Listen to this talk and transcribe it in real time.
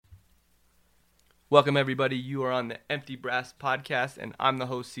Welcome, everybody. You are on the Empty Brass podcast, and I'm the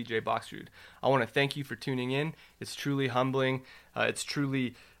host, CJ Boxrud. I want to thank you for tuning in. It's truly humbling. It's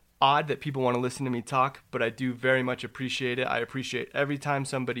truly odd that people want to listen to me talk, but I do very much appreciate it. I appreciate every time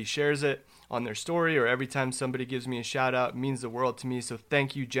somebody shares it on their story or every time somebody gives me a shout out. It means the world to me, so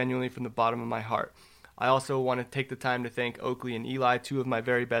thank you genuinely from the bottom of my heart. I also want to take the time to thank Oakley and Eli, two of my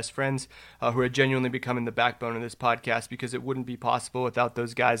very best friends, who are genuinely becoming the backbone of this podcast, because it wouldn't be possible without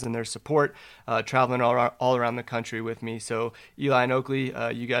those guys and their support, traveling all around the country with me. So Eli and Oakley,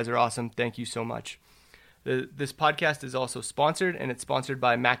 you guys are awesome. Thank you so much. This podcast is also sponsored, and it's sponsored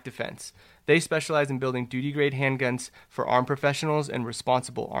by Mac Defense. They specialize in building duty-grade handguns for armed professionals and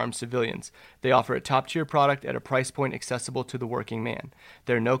responsible armed civilians. They offer a top-tier product at a price point accessible to the working man.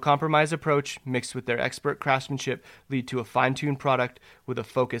 Their no-compromise approach, mixed with their expert craftsmanship, lead to a fine-tuned product with a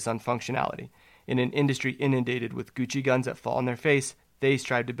focus on functionality. In an industry inundated with Gucci guns that fall on their face, they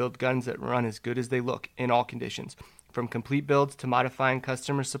strive to build guns that run as good as they look in all conditions. From complete builds to modifying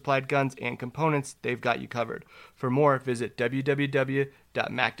customer-supplied guns and components, they've got you covered. For more, visit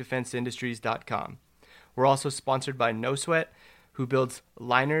www.macdefenseindustries.com. We're also sponsored by No Sweat, who builds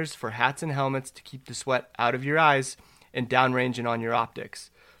liners for hats and helmets to keep the sweat out of your eyes and downrange and on your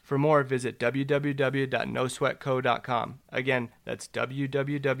optics. For more, visit www.nosweatco.com. Again, that's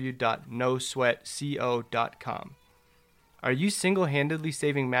www.nosweatco.com. Are you single-handedly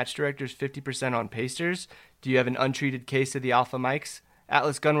saving match directors 50% on pasters? Do you have an untreated case of the Alpha Mics?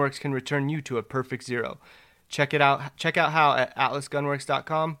 Atlas Gunworks can return you to a perfect zero. Check out how at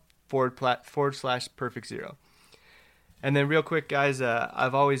atlasgunworks.com/perfect zero. And then real quick, guys,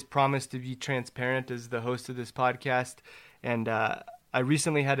 I've always promised to be transparent as the host of this podcast, and I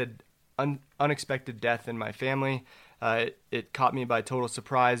recently had an unexpected death in my family. It caught me by total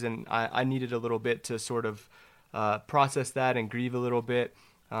surprise, and I needed a little bit to sort of process that and grieve a little bit.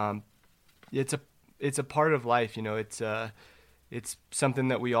 It's a part of life, you know. It's something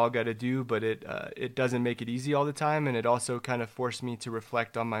that we all got to do, but it doesn't make it easy all the time, and it also kind of forced me to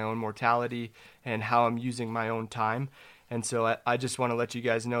reflect on my own mortality and how I'm using my own time. And so I just want to let you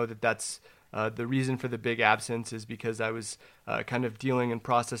guys know that that's the reason for the big absence, is because I was kind of dealing and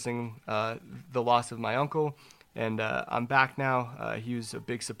processing the loss of my uncle. And I'm back now. He was a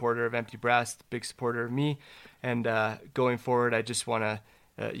big supporter of Empty Brass, big supporter of me. And going forward, I just want to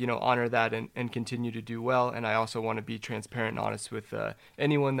honor that and continue to do well. And I also want to be transparent and honest with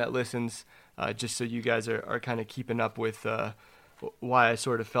anyone that listens, just so you guys are kind of keeping up with why I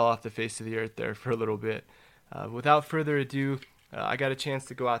sort of fell off the face of the earth there for a little bit. Without further ado, I got a chance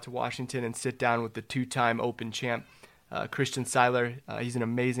to go out to Washington and sit down with the two-time Open champ, Christian Seiler. He's an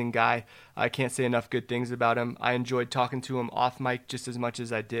amazing guy. I can't say enough good things about him. I enjoyed talking to him off mic just as much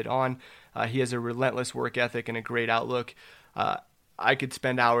as I did on. He has a relentless work ethic and a great outlook. I could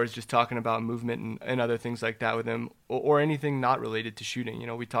spend hours just talking about movement and other things like that with him, or anything not related to shooting. You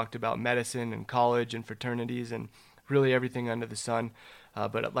know, we talked about medicine and college and fraternities and really everything under the sun.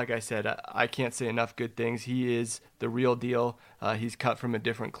 But like I said, I can't say enough good things. He is the real deal. He's cut from a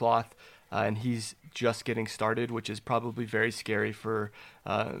different cloth, and he's just getting started, which is probably very scary for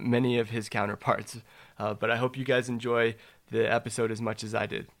many of his counterparts. But I hope you guys enjoy the episode as much as I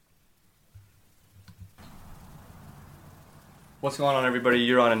did. What's going on, everybody?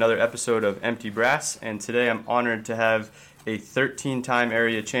 You're on another episode of Empty Brass, and today I'm honored to have a 13-time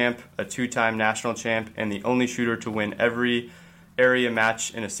area champ, a 2-time national champ, and the only shooter to win every area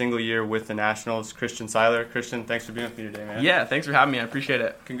match in a single year with the Nationals, Christian Seiler. Christian, thanks for being with me today, man. Yeah, thanks for having me. I appreciate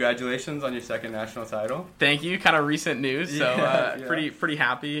it. Congratulations on your second national title. Thank you. Kind of recent news, so Yeah. pretty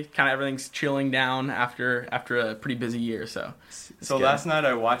happy. Kind of everything's chilling down after a pretty busy year. So last night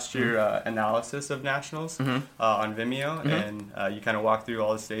I watched your analysis of Nationals on Vimeo, and you kind of walked through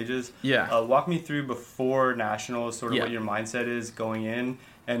all the stages. Yeah. Walk me through before Nationals, sort of what your mindset is going in.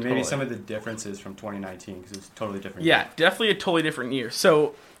 And maybe some of the differences from 2019, because it's a totally different year. Yeah, definitely a totally different year.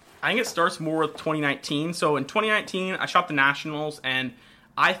 So I think it starts more with 2019. So in 2019, I shot the Nationals, and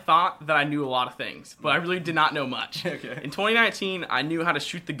I thought that I knew a lot of things, but I really did not know much. Okay. In 2019, I knew how to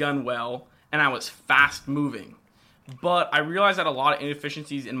shoot the gun well, and I was fast moving. But I realized I had a lot of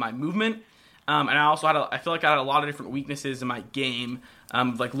inefficiencies in my movement, and I feel like I had a lot of different weaknesses in my game,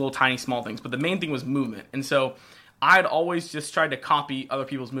 like little tiny small things. But the main thing was movement. And so I'd always just tried to copy other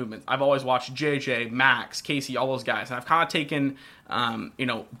people's movements. I've always watched JJ, Max, Casey, all those guys. And I've kind of taken,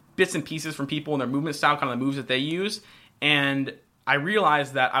 bits and pieces from people and their movement style, kind of the moves that they use. And I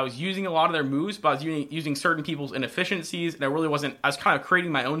realized that I was using a lot of their moves, but I was using certain people's inefficiencies. And I was kind of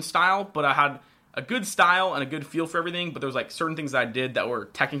creating my own style, but I had a good style and a good feel for everything. But there was like certain things that I did that were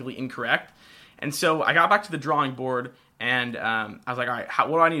technically incorrect. And so I got back to the drawing board, And I was like, all right,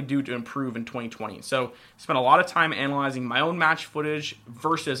 what do I need to do to improve in 2020? So spent a lot of time analyzing my own match footage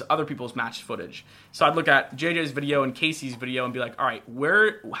versus other people's match footage. So I'd look at JJ's video and Casey's video and be like, all right,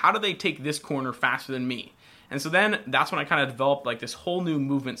 how do they take this corner faster than me? And so then that's when I kind of developed like this whole new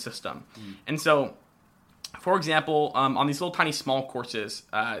movement system. And so, for example, on these little tiny small courses,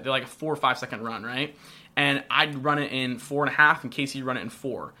 they're like a 4 or 5 second run, right? And I'd run it in 4.5, and Casey run it in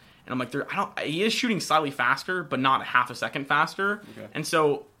 4. And I'm like, he is shooting slightly faster, but not half a second faster. Okay. And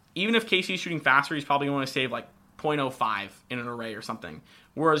so even if Casey's shooting faster, he's probably going to save like 0.05 in an array or something.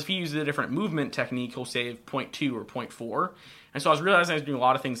 Whereas if he uses a different movement technique, he'll save 0.2 or 0.4. And so I was realizing I was doing a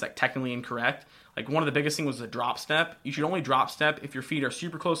lot of things like technically incorrect. Like one of the biggest things was the drop step. You should only drop step if your feet are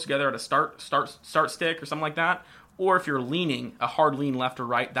super close together at a start stick or something like that. Or if you're leaning, a hard lean left or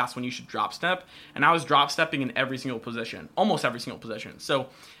right, that's when you should drop step. And I was drop stepping in every single position, almost every single position. So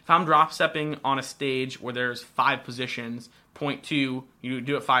if I'm drop stepping on a stage where there's 5 positions, 0.2, you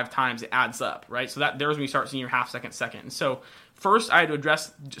do it 5 times, it adds up, right? So there's when you start seeing your half second. And so first I had to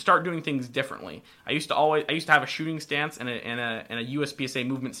start doing things differently. I used to have a shooting stance and a USPSA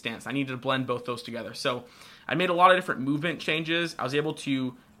movement stance. I needed to blend both those together. So I made a lot of different movement changes. I was able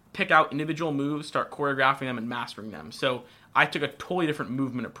to pick out individual moves, start choreographing them, and mastering them. So I took a totally different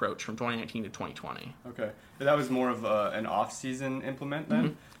movement approach from 2019 to 2020. Okay. That was more of an off-season implement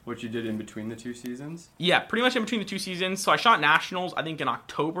then, what you did in between the 2 seasons? Yeah, pretty much in between the 2 seasons. So I shot Nationals, I think, in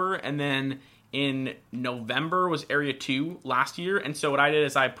October, and then in November was Area 2 last year. And so what I did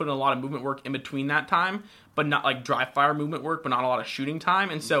is I put in a lot of movement work in between that time, but not like dry fire movement work, but not a lot of shooting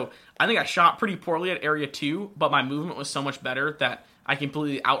time. And so I think I shot pretty poorly at Area 2, but my movement was so much better that I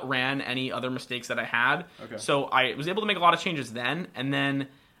completely outran any other mistakes that I had. Okay. So I was able to make a lot of changes then, and then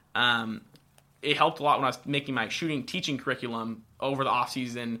it helped a lot when I was making my teaching curriculum over the off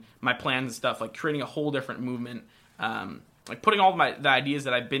season, my plans and stuff, like creating a whole different movement. Like putting all the ideas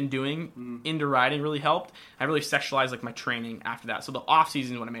that I've been doing into riding really helped. I really sexualized like my training after that. So the off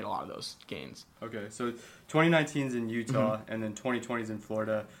season is when I made a lot of those gains. Okay, so 2019 is in Utah, and then 2020 is in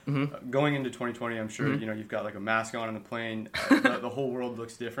Florida. Going into 2020, I'm sure you've got like a mask on the plane. The whole world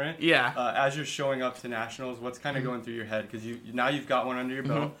looks different. Yeah. As you're showing up to nationals, what's kind of going through your head? Because now you've got one under your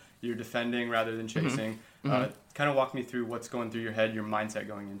belt. You're defending rather than chasing. Kind of walk me through what's going through your head, your mindset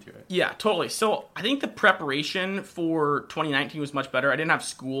going into it. Yeah, totally. So I think the preparation for 2019 was much better. I didn't have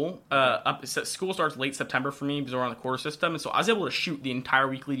school. School starts late September for me because we're on the quarter system. And so I was able to shoot the entire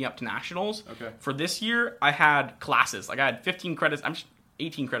week leading up to nationals. Okay. For this year, I had classes. Like I had 15 credits.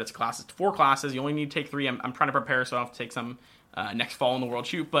 18 credits classes. 4 classes. You only need to take 3. I'm trying to prepare so I don't have to take some next fall in the World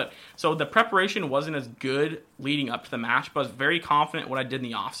Shoot. But so the preparation wasn't as good leading up to the match, but I was very confident what I did in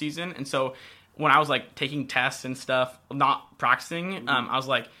the off season. And so when I was like taking tests and stuff, not practicing, I was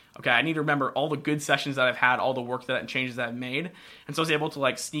like, okay, I need to remember all the good sessions that I've had, all the work and changes that I've made. And so I was able to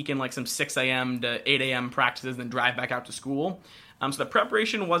like sneak in like some 6 a.m. to 8 a.m. practices and then drive back out to school. So the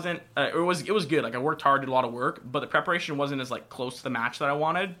preparation wasn't, it was good. Like I worked hard, did a lot of work, but the preparation wasn't as like close to the match that I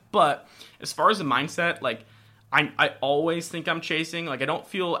wanted. But as far as the mindset, like I always think I'm chasing. Like I don't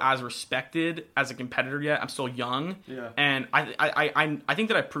feel as respected as a competitor yet. I'm still young. Yeah. And I think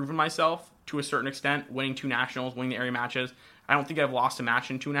that I've proven myself to a certain extent, winning 2 nationals, winning the area matches. I don't think I've lost a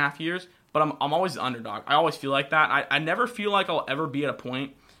match in 2.5 years, but I'm always the underdog. I always feel like that. I never feel like I'll ever be at a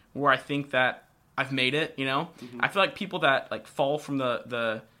point where I think that I've made it, I feel like people that like fall from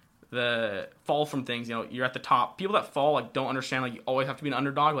the fall from things, you're at the top. People that fall like don't understand like you always have to be an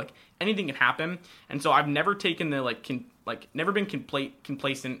underdog. Like anything can happen. And so I've never taken the never been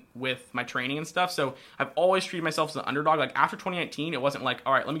complacent with my training and stuff. So I've always treated myself as an underdog. Like after 2019, it wasn't like,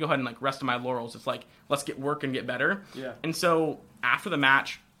 all right, let me go ahead and like rest on my laurels. It's like, let's get work and get better. Yeah. And so after the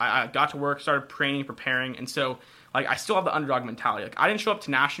match, I got to work, started training, preparing. And so like I still have the underdog mentality. Like I didn't show up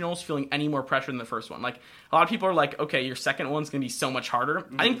to nationals feeling any more pressure than the first one. Like a lot of people are like, okay, your second one's going to be so much harder.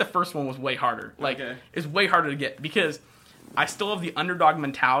 I think the first one was way harder. Like it's way harder to get because I still have the underdog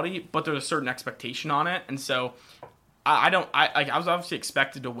mentality, but there's a certain expectation on it. And so I was obviously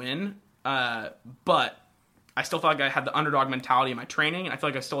expected to win, but I still felt like I had the underdog mentality in my training, and I feel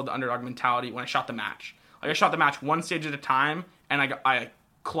like I still had the underdog mentality when I shot the match. Like I shot the match one stage at a time, and I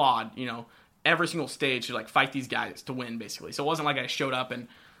clawed, every single stage to like fight these guys to win, basically. So it wasn't like I showed up and,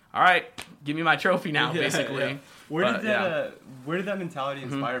 all right, give me my trophy now, basically. Yeah. Where did that mentality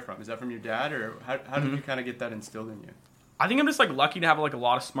inspire from? Is that from your dad, or how did you kind of get that instilled in you? I think I'm just like lucky to have like a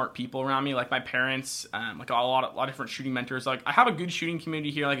lot of smart people around me, like my parents, like a lot of different shooting mentors. Like I have a good shooting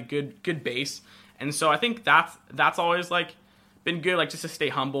community here, like a good base, and so I think that's always like been good, like just to stay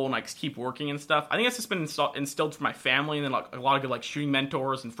humble and like keep working and stuff. I think it's just been instilled from my family, and then like a lot of good like shooting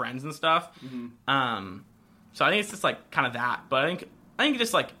mentors and friends and stuff. So I think it's just like kind of that. But I think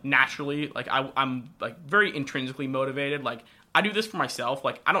just like naturally, like I'm like very intrinsically motivated. Like I do this for myself.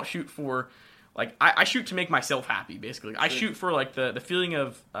 Like I don't shoot for, like I shoot to make myself happy. Basically, I shoot for like the feeling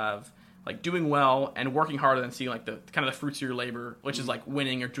of like doing well and working harder than seeing like the kind of the fruits of your labor, which is like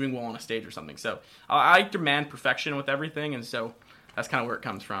winning or doing well on a stage or something. So I demand perfection with everything, and so that's kind of where it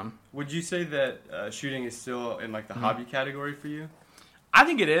comes from. Would you say that shooting is still in like the hobby category for you? I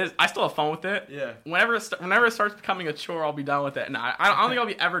think it is. I still have fun with it. Yeah. Whenever it starts becoming a chore, I'll be done with it. No, I don't think I'll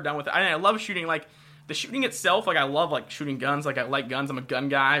be ever done with it. I love shooting. Like the shooting itself, like I love like shooting guns. Like I like guns. I'm a gun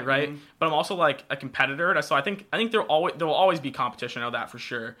guy, right? Mm-hmm. But I'm also like a competitor. So I think there will always be competition. I know that for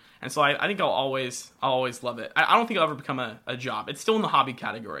sure. And so I think I'll always love it. I don't think it'll ever become a job. It's still in the hobby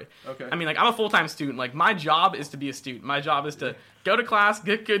category. Okay. I mean, like I'm a full-time student. Like my job is to be a student. My job is to go to class,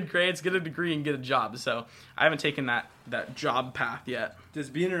 get good grades, get a degree, and get a job. So I haven't taken that job path yet. Does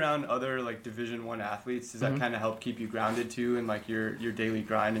being around other like Division I athletes, does that kind of help keep you grounded too in like your daily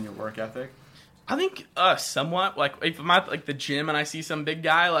grind and your work ethic? I think somewhat. Like if I'm at like the gym and I see some big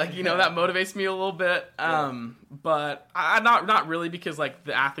guy, like that motivates me a little bit. But I not really, because like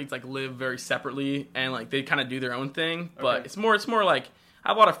the athletes like live very separately and like they kind of do their own thing. But it's more like I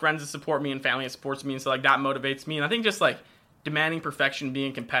have a lot of friends that support me and family that supports me, and so like that motivates me. And I think just like demanding perfection,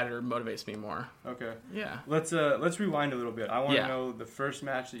 being a competitor motivates me more. Okay. Yeah. Let's rewind a little bit. I want to know the first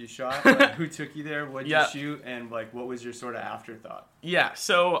match that you shot. Like, who took you there? What did you shoot? And like, what was your sort of afterthought? Yeah.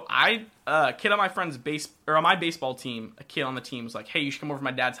 So I, kid on my friend's on my baseball team, a kid on the team was like, "Hey, you should come over to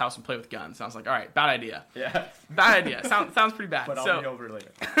my dad's house and play with guns." And I was like, "All right, bad idea." Yeah. Bad idea. Sounds pretty bad. But I'll be over later.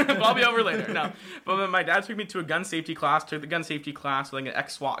 But I'll be over later. No. But then my dad took me to a gun safety class. Took the gun safety class with like an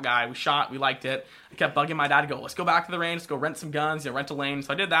ex-SWAT guy. We shot. We liked it. I kept bugging my dad to go, "Let's go back to the range. Let's go rent some guns. Rent a lane."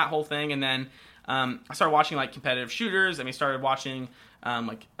 So I did that whole thing, and then I started watching like competitive shooters, and we started watching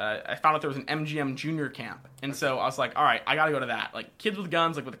I found out there was an MGM junior camp, and so I was like, all right, I gotta go to that. Like kids with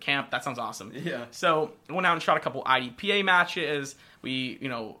guns, like with a camp, that sounds awesome. Yeah. So I went out and shot a couple IDPA matches.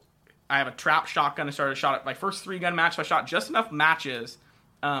 I have a trap shotgun. I shot my first 3-gun match. So I shot just enough matches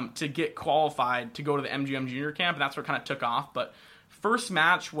to get qualified to go to the MGM junior camp, and that's where it kind of took off. But first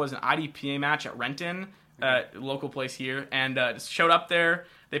match was an IDPA match at Renton, local place here, and just showed up there.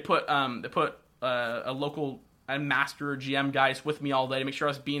 They put a local master or GM guys with me all day to make sure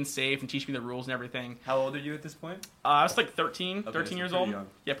I was being safe and teach me the rules and everything. How old are you at this point? I was like 13 years old. Young.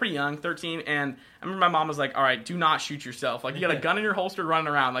 Yeah, pretty young, 13. And I remember my mom was like, all right, do not shoot yourself. Like, you got a gun in your holster running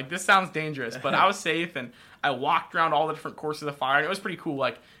around. Like, this sounds dangerous. But I was safe, and I walked around all the different courses of fire, and it was pretty cool.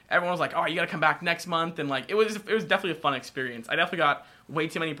 Like, everyone was like, all right, you got to come back next month. And, like, it was definitely a fun experience. I definitely got way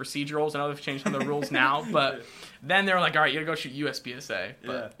too many procedurals. I know they've changed some of the rules now, but then they were like, all right, you got to go shoot USPSA.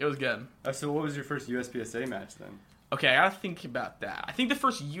 But it was good. So what was your first USPSA match then? Okay, I gotta think about that. I think the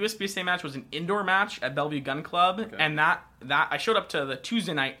first USPSA match was an indoor match at Bellevue Gun Club, and that I showed up to the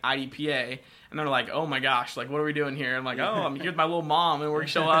Tuesday night IDPA, and they're like, "Oh my gosh, like what are we doing here?" I'm like, "Oh, I'm here with my little mom," and we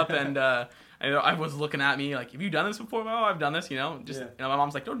show up, and I was looking at me like, "Have you done this before?" "Oh, I've done this," my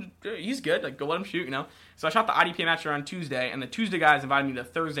mom's like, "Oh, he's good. Like, go let him shoot," So I shot the IDPA match on Tuesday, and the Tuesday guys invited me to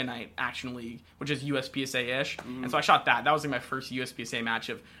Thursday night Action League, which is USPSA-ish, and so I shot that. That was like my first USPSA match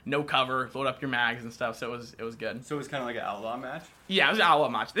of no cover, load up your mags and stuff. So it was good. So it was kind of like an outlaw match. Yeah, it was an outlaw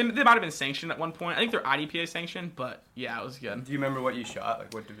match. They might have been sanctioned at one point. I think they're IDPA sanctioned, but yeah, it was good. Do you remember what you shot?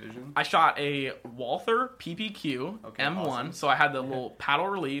 Like what division? I shot a Walther PPQ M1, awesome. So I had the little paddle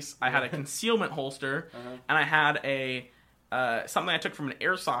release. I had a concealment holster, and I had a something I took from an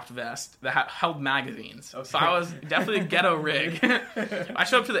airsoft vest that held magazines. Okay. So I was definitely a ghetto rig. I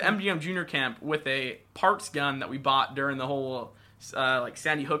showed up to the MGM Junior Camp with a parts gun that we bought during the whole like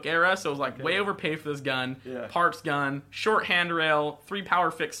Sandy Hook era. So it was like way overpaid for this gun. Yeah. Parts gun, short handrail, 3 power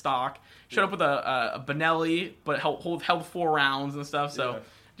fixed stock. Showed up with a Benelli, but held 4 rounds and stuff. So I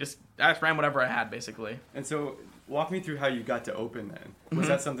just ran whatever I had basically. And so walk me through how you got to open then. Was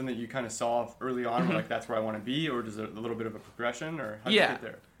that something that you kind of saw early on, like that's where I want to be, or is it a little bit of a progression, or how did you get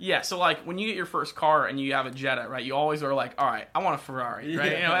there? Yeah, so like when you get your first car and you have a Jetta, right, you always are like, all right, I want a Ferrari,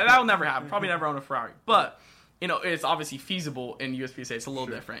 right? Yeah. That'll never happen. Probably never own a Ferrari. But, it's obviously feasible in USPSA. It's a little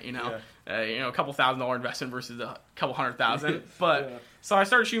different, a couple $1,000 investment versus a couple $100,000. But, so I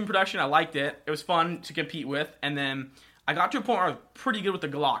started shooting production. I liked it. It was fun to compete with. And then I got to a point where I was pretty good with the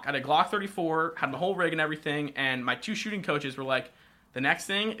Glock. I had a Glock 34, had my whole rig and everything, and my 2 shooting coaches were like, the next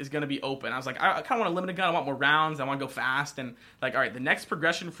thing is going to be open. I was like, I kind of want to limit a gun. I want more rounds. I want to go fast. And like, all right, the next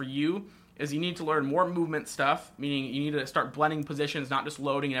progression for you is you need to learn more movement stuff, meaning you need to start blending positions, not just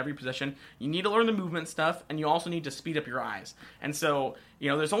loading in every position. You need to learn the movement stuff, and you also need to speed up your eyes. And so,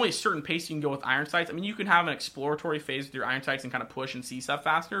 there's only a certain pace you can go with iron sights. I mean, you can have an exploratory phase with your iron sights and kind of push and see stuff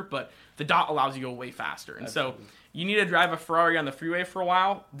faster, but the dot allows you to go way faster. And Absolutely. so you need to drive a Ferrari on the freeway for a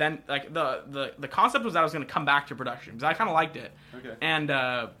while. Then, like, the concept was that I was going to come back to production because I kind of liked it. Okay. And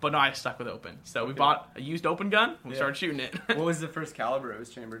but no, I stuck with open. So we bought a used open gun. We started shooting it. What was the first caliber it was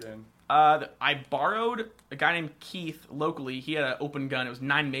chambered in? I borrowed a guy named Keith locally. He had an open gun. It was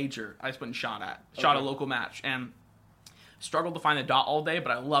 9 major. I just went and shot a local match and struggled to find the dot all day,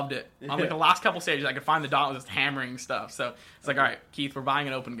 but I loved it. On like the last couple stages, I could find the dot and was just hammering stuff. So it's like, all right, Keith, we're buying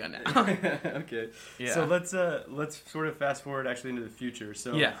an open gun now. Okay. Yeah. So let's sort of fast forward actually into the future.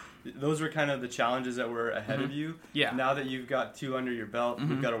 So those were kind of the challenges that were ahead of you. Yeah. Now that you've got 2 under your belt,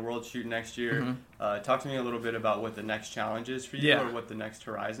 you've got a world shoot next year. Talk to me a little bit about what the next challenge is for you, or what the next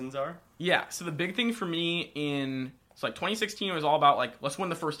horizons are. Yeah. So the big thing for me so like 2016 was all about like, let's win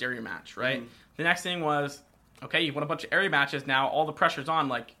the first area match, right? The next thing was, okay, you've won a bunch of area matches. Now all the pressure's on.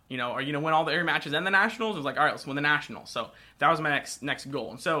 Like, are you going to win all the area matches and the nationals? It was like, all right, let's win the nationals. So that was my next goal.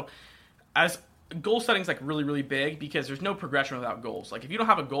 And so as goal setting is like really, really big because there's no progression without goals. Like if you don't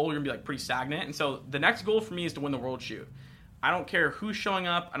have a goal, you're going to be like pretty stagnant. And so the next goal for me is to win the world shoot. I don't care who's showing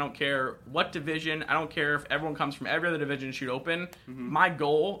up. I don't care what division. I don't care if everyone comes from every other division to shoot open. My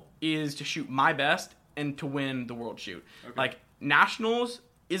goal is to shoot my best and to win the world shoot. Okay. Like nationals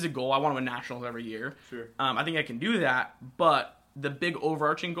is a goal. I want to win nationals every year. Sure. I think I can do that, but the big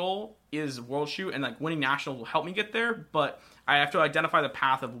overarching goal is world shoot, and like winning nationals will help me get there, but I have to identify the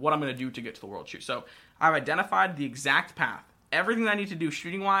path of what I'm going to do to get to the world shoot. So I've identified the exact path. Everything I need to do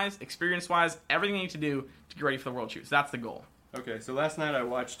shooting-wise, experience-wise, everything I need to do to get ready for the world shoot. So that's the goal. Okay, so last night I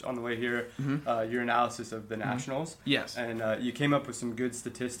watched on the way here your analysis of the nationals. Yes. And you came up with some good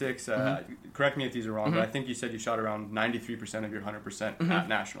statistics. Correct me if these are wrong, but I think you said you shot around 93% of your 100% at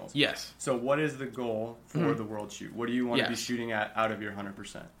nationals. Yes. So what is the goal for the world shoot? What do you want to be shooting at out of your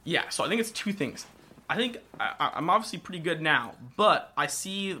 100%? Yeah, so I think it's 2 things. I think I'm obviously pretty good now, but I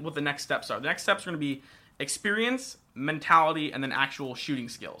see what the next steps are. The next steps are going to be experience, mentality, and then actual shooting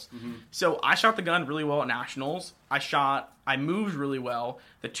skills. So I shot the gun really well at nationals. I moved really well.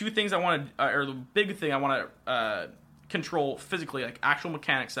 The 2 things I wanted, or the big thing I want to control physically, like actual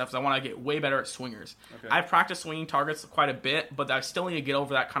mechanic stuff, is I want to get way better at swingers. Okay. I've practiced swinging targets quite a bit, but I still need to get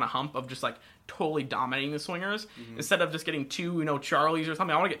over that kind of hump of just like totally dominating the swingers instead of just getting 2, Charlies or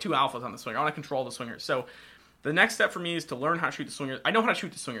something. I want to get 2 alphas on the swinger. I want to control the swingers. So the next step for me is to learn how to shoot the swingers. I know how to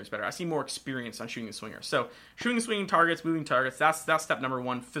shoot the swingers better. I see more experience on shooting the swingers. So shooting the swinging targets, moving targets, that's step number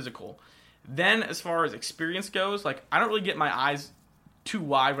 1, physical. Then as far as experience goes, like I don't really get my eyes too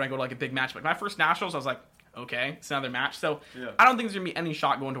wide when I go to like a big match. Like my first nationals, I was like, okay, it's another match. So I don't think there's going to be any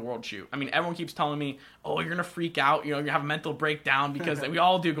shot going to world shoot. I mean, everyone keeps telling me, oh, you're going to freak out. You're going to have a mental breakdown because we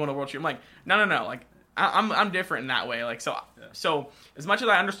all do going to world shoot. I'm like, no. Like I'm different in that way. Like, so as much as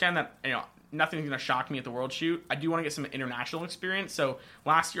I understand that, nothing's going to shock me at the world shoot, I do want to get some international experience. So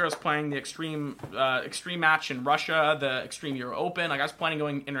last year I was playing the extreme match in Russia, the Extreme Euro Open. Like I was planning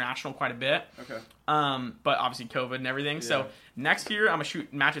going international quite a bit. Okay. But obviously COVID and everything. Yeah. So next year I'm going to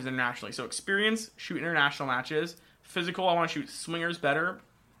shoot matches internationally. So experience, shoot international matches. Physical, I want to shoot swingers better.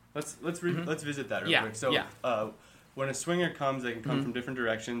 Let's visit that real quick. So when a swinger comes, they can come from different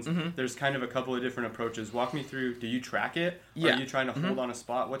directions. There's kind of a couple of different approaches. Walk me through, do you track it? Yeah. Are you trying to hold on a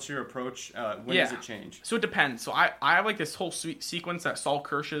spot? What's your approach? When does it change? So it depends. So I have like this whole sequence that Saul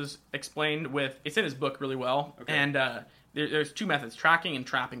Kirsch has explained it's in his book really well. Okay. And there's 2 methods, tracking and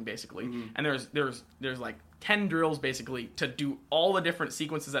trapping basically. And there's like 10 drills basically to do all the different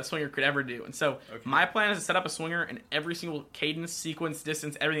sequences that swinger could ever do. And so my plan is to set up a swinger in every single cadence, sequence,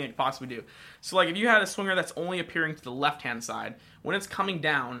 distance, everything it could possibly do. So like if you had a swinger that's only appearing to the left-hand side, when it's coming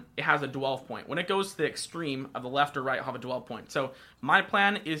down, it has a dwell point. When it goes to the extreme of the left or right, it'll have a dwell point. So my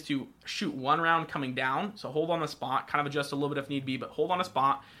plan is to shoot 1 round coming down, so hold on the spot, kind of adjust a little bit if need be, but hold on a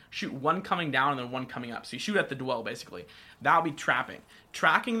spot, shoot 1 coming down and then 1 coming up. So you shoot at the dwell basically. That'll be trapping.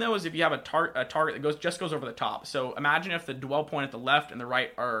 Tracking though is if you have a target that just goes over the top. So imagine if the dwell point at the left and the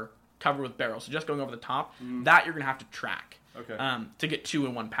right are covered with barrels, so just going over the top, that you're going to have to track. Okay. To get 2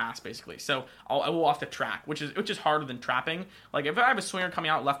 in 1 pass, basically. So I will have to track, which is harder than trapping. Like if I have a swinger coming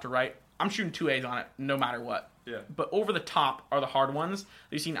out left to right, I'm shooting 2 A's on it no matter what. Yeah. But over the top are the hard ones.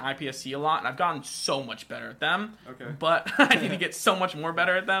 You've seen IPSC a lot, and I've gotten so much better at them. Okay. But I need to get so much more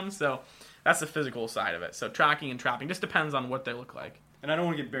better at them. So that's the physical side of it. So tracking and trapping just depends on what they look like. And I don't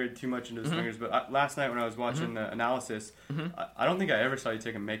want to get buried too much into the swingers, but last night when I was watching the analysis, I don't think I ever saw you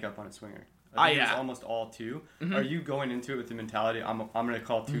take a makeup on a swinger. I think it's almost all 2. Mm-hmm. Are you going into it with the mentality, I'm going to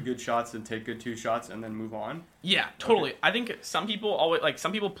call 2 good shots and take good 2 shots and then move on? Yeah, totally. Okay. I think some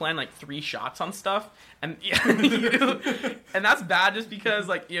people plan like 3 shots on stuff, and and that's bad just because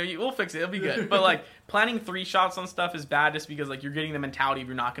like we'll fix it, it'll be good. But like planning 3 shots on stuff is bad just because like you're getting the mentality of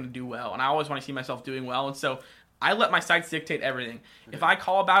you're not going to do well, and I always want to see myself doing well, and so I let my sights dictate everything. Okay. If I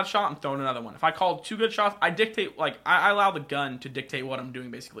call a bad shot, I'm throwing another one. If I call 2 good shots, I dictate, like, I allow the gun to dictate what I'm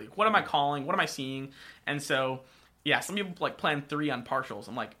doing, basically. What am I calling? What am I seeing? And so, yeah, some people, like, plan 3 on partials.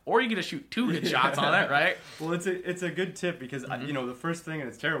 I'm like, or you get to shoot 2 good shots on it, right? Well, it's a good tip because, the first thing, and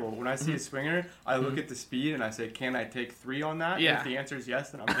it's terrible, when I see a swinger, I look at the speed and I say, can I take 3 on that? Yeah. And if the answer is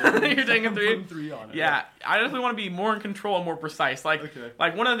yes, then I'm doing You're taking 3? I'm 3 on it. Yeah, I definitely want to be more in control and more precise. Like,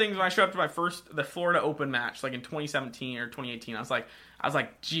 like one of the things when I showed up to the Florida Open match, like in 2017 or 2018, I was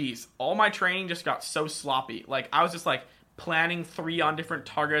like, geez, all my training just got so sloppy. Like, I was just, like, planning 3 on different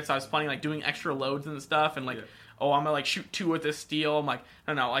targets. I was planning, like, doing extra loads and stuff, and, like, oh, I'm gonna like shoot 2 with this steel. I'm like, I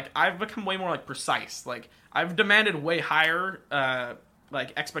don't know, like I've become way more like precise. Like I've demanded way higher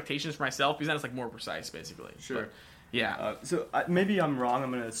like expectations for myself because then it's like more precise, basically. Sure. But, yeah. So maybe I'm wrong. I'm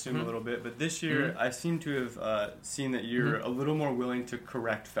gonna assume a little bit, but this year I seem to have seen that you're a little more willing to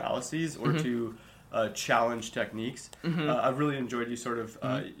correct fallacies or to challenge techniques. I've really enjoyed you. Sort of,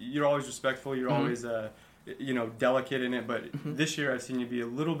 you're always respectful. You're always delicate in it. But this year I've seen you be a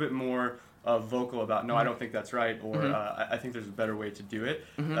little bit more vocal about I don't think that's right, or I think there's a better way to do it.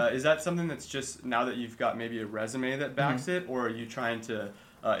 Is that something that's just now that you've got maybe a resume that backs it, or are you trying to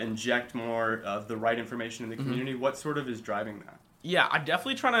inject more of the right information in the community? What sort of is driving that? Yeah, I'm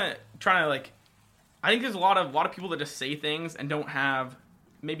definitely trying to like. I think there's a lot of people that just say things and don't have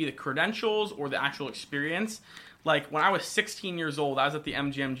maybe the credentials or the actual experience. Like when I was 16 years old, I was at the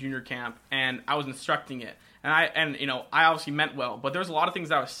MGM Junior Camp and I was instructing it. And I obviously meant well, but there's a lot of things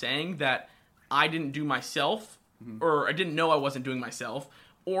that I was saying that I didn't do myself, or I didn't know I wasn't doing myself,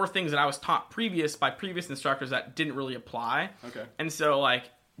 or things that I was taught by previous instructors that didn't really apply. Okay. And so I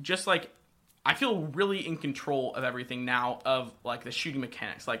feel really in control of everything now, of like the shooting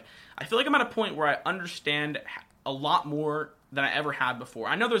mechanics. Like I feel like I'm at a point where I understand a lot more than I ever had before.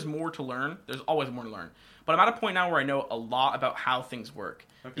 I know there's more to learn. There's always more to learn. But I'm at a point now where I know a lot about how things work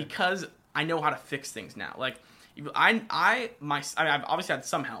because I know how to fix things now. Like, I've obviously had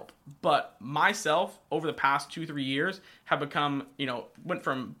some help, but myself over the past 2-3 years have become, went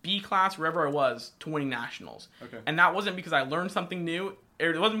from B class wherever I was to winning nationals. Okay. And that wasn't because I learned something new.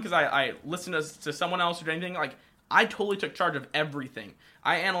 It wasn't because I listened to someone else or did anything. Like, I totally took charge of everything.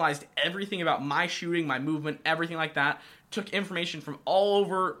 I analyzed everything about my shooting, my movement, everything like that. Took information from all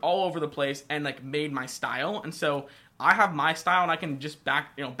over the place and like made my style. And so I have my style and I can just back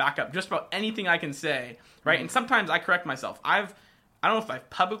up just about anything I can say, right? And sometimes I correct myself. I don't know if I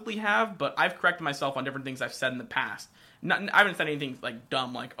publicly have, but I've corrected myself on different things I've said in the past. I haven't said anything like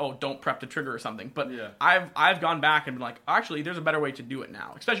dumb, like, oh, don't prep the trigger or something. But I've gone back and been like, actually, there's a better way to do it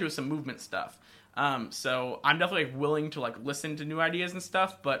now, especially with some movement stuff. So I'm definitely willing to like listen to new ideas and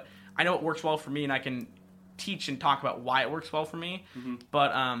stuff, but I know it works well for me and I can teach and talk about why it works well for me.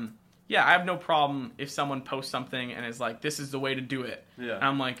 But yeah, I have no problem if someone posts something and is like, this is the way to do it. Yeah. And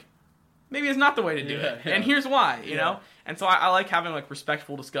I'm like, maybe it's not the way to do it. Yeah. And here's why, you know? And so I like having like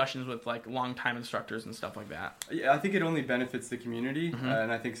respectful discussions with like longtime instructors and stuff like that. Yeah, I think it only benefits the community.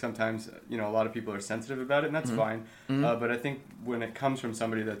 And I think sometimes, a lot of people are sensitive about it, and that's fine. But I think when it comes from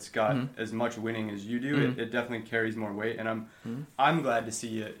somebody that's got as much winning as you do, it definitely carries more weight. And I'm glad to see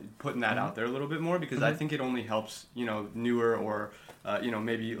you putting that out there a little bit more, because I think it only helps, newer or,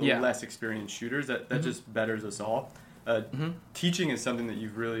 maybe less experienced shooters. That just betters us all. Teaching is something that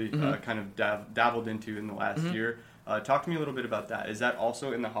you've really kind of dabbled into in the last year. Talk to me a little bit about that. Is that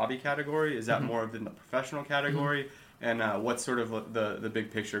also in the hobby category? Is that more in the professional category? And what's sort of the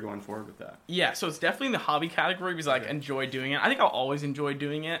big picture going forward with that? Yeah, so it's definitely in the hobby category because I enjoy doing it. I think I'll always enjoy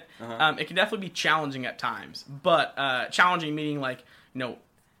doing it. It can definitely be challenging at times, but challenging meaning like,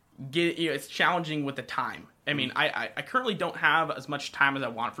 it's challenging with the time. I mean, I currently don't have as much time as I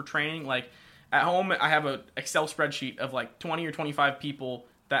want for training. Like, at home, I have an Excel spreadsheet of like 20 or 25 people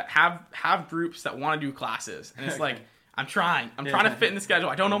that have groups that want to do classes. And it's like, I'm trying to fit in the schedule.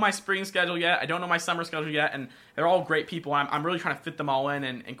 I don't know my spring schedule yet. I don't know my summer schedule yet. And they're all great people. I'm really trying to fit them all in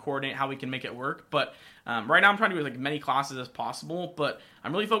and coordinate how we can make it work. But right now I'm trying to do as many classes as possible. But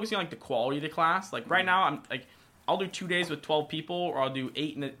I'm really focusing on the quality of the class. Like right now I'm like, I'll do 2 days with 12 people, or I'll do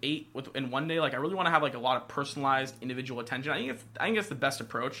 8 in one day. Like I really want to have like a lot of personalized individual attention. I think it's the best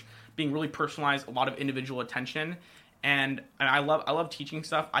approach, being really personalized, a lot of individual attention. And I love teaching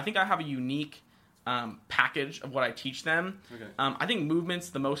stuff. I think I have a unique package of what I teach them. Okay. I think movement's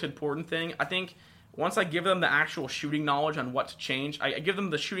the most important thing. I think once I give them the actual shooting knowledge on what to change, I give them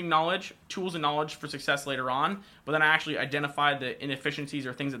the shooting knowledge, tools and knowledge for success later on, but then I actually identify the inefficiencies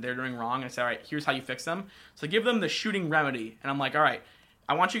or things that they're doing wrong, and I say, all right, here's how you fix them. So I give them the shooting remedy, and I'm like, all right,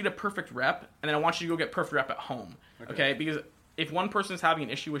 I want you to get a perfect rep, and then I want you to go get perfect rep at home, okay? Because if one person is having an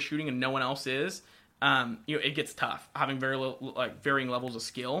issue with shooting and no one else is, it gets tough having varying levels of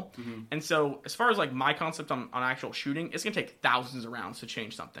skill. And so as far as like my concept on actual shooting, it's going to take thousands of rounds to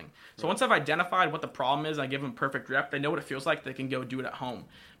change something. So once I've identified what the problem is, I give them perfect rep, they know what it feels like, they can go do it at home.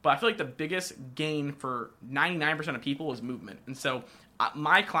 But I feel like the biggest gain for 99% of people is movement. And so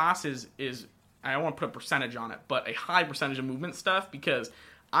my class is I don't want to put a percentage on it, but a high percentage of movement stuff, because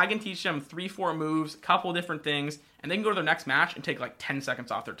I can teach them 3-4 moves, a couple different things, and they can go to their next match and take like 10 seconds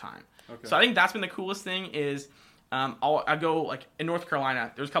off their time. Okay. So I think that's been the coolest thing is I go like in North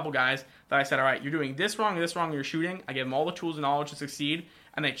Carolina, there's a couple guys that I said, all right, you're doing this wrong in your shooting. I gave them all the tools and knowledge to succeed,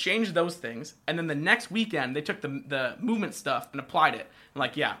 and they changed those things. And then the next weekend, they took the movement stuff and applied it. I'm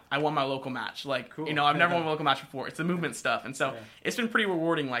like, yeah, I won my local match. Like, cool. I've never won a local match before. It's the movement stuff. And so it's been pretty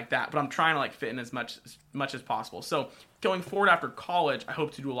rewarding like that, but I'm trying to like fit in as much as possible. So going forward after college, I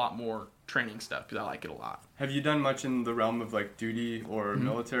hope to do a lot more training stuff because I like it a lot. Have you done much in the realm of like duty or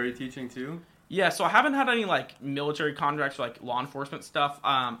military teaching too? Yeah, so I haven't had any like military contracts or like law enforcement stuff.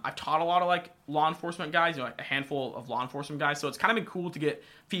 I've taught a lot of like law enforcement guys, like a handful of law enforcement guys. So it's kind of been cool to get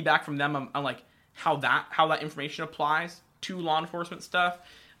feedback from them on like how that information applies to law enforcement stuff.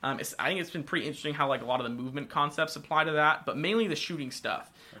 I think it's been pretty interesting how like a lot of the movement concepts apply to that, but mainly the shooting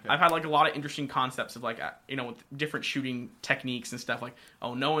stuff. Okay. I've had like a lot of interesting concepts of like with different shooting techniques and stuff. Like,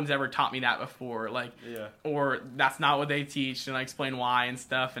 oh, no one's ever taught me that before. Like, or that's not what they teach, and I explain why and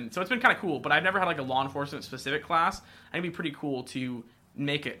stuff. And so it's been kind of cool. But I've never had like a law enforcement specific class. I think it'd be pretty cool to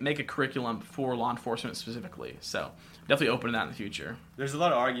make a curriculum for law enforcement specifically. So definitely open to that in the future. There's a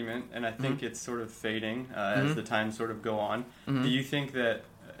lot of argument, and I think it's sort of fading as the times sort of go on. Do you think that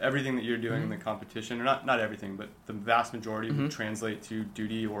everything that you're doing in the competition, or not everything, but the vast majority would translate to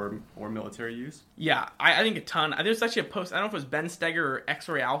duty or military use? Yeah, I think a ton. There's actually a post, I don't know if it was Ben Steger or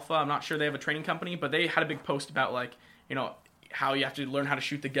X-Ray Alpha, I'm not sure, they have a training company, but they had a big post about like, how you have to learn how to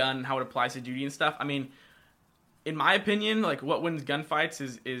shoot the gun, how it applies to duty and stuff. I mean, in my opinion, like what wins gunfights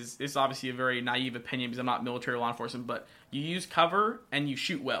is obviously a very naive opinion because I'm not military law enforcement, but you use cover and you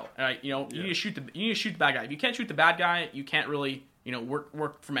shoot well. Right? You need to shoot the bad guy. If you can't shoot the bad guy, you can't really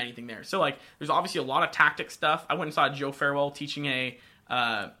work from anything there. So like there's obviously a lot of tactic stuff. I went and saw Joe Farewell teaching a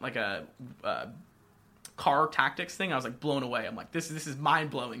car tactics thing. I was like blown away. I'm like, this is mind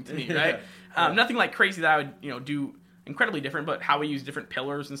blowing to me, right? Nothing like crazy that I would do incredibly different, but how we use different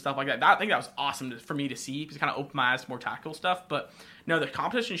pillars and stuff like that. I think that was awesome for me to see because it kind of opened my eyes to more tactical stuff. But no, the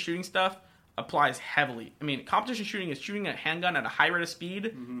competition shooting stuff applies heavily. I mean, competition shooting is shooting a handgun at a high rate of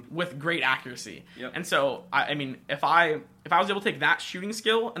speed with great accuracy. Yep. And so, I mean, if I was able to take that shooting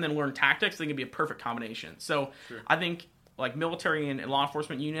skill and then learn tactics, I think it'd be a perfect combination. So I think like military and law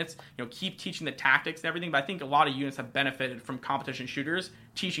enforcement units, keep teaching the tactics and everything. But I think a lot of units have benefited from competition shooters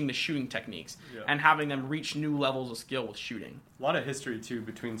teaching the shooting techniques and having them reach new levels of skill with shooting. A lot of history too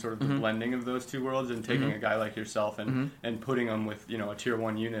between sort of the blending of those two worlds and taking a guy like yourself and putting him with a tier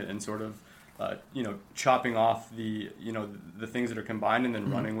 1 unit and sort of chopping off the things that are combined and then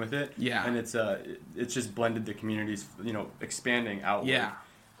running with it. Yeah, and it's just blended the communities, expanding outward. Yeah.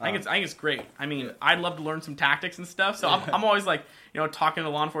 I think it's great. I mean, I'd love to learn some tactics and stuff. So I'm always like, talking to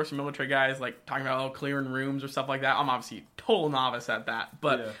law enforcement military guys, like talking about clearing rooms or stuff like that. I'm obviously total novice at that,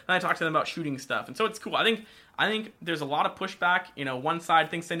 but then I talk to them about shooting stuff, and so it's cool. I think there's a lot of pushback. One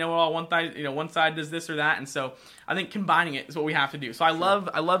side thinks they know it all. One side does this or that, and so I think combining it is what we have to do. So I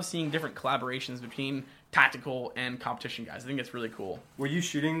love seeing different collaborations between tactical and competition guys. I think it's really cool. Were you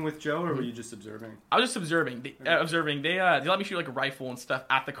shooting with Joe, or were you just observing? I was just observing. They let me shoot like a rifle and stuff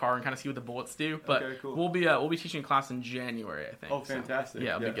at the car and kind of see what the bullets do. But cool. we'll be teaching a class in January, I think. Oh, fantastic! So,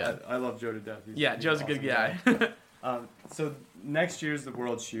 it'll be good. I love Joe to death. He's Joe's awesome a good guy. So next year's the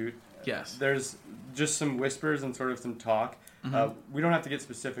World Shoot. Yes. There's just some whispers and sort of some talk. We don't have to get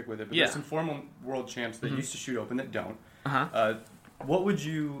specific with it, but there's some formal world champs that used to shoot open that don't. How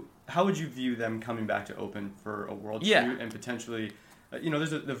would you view them coming back to open for a world shoot and potentially,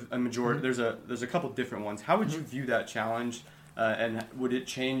 there's a majority, there's a couple different ones. How would you view that challenge, and would it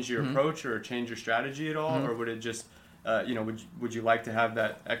change your approach or change your strategy at all, or would it just, would you like to have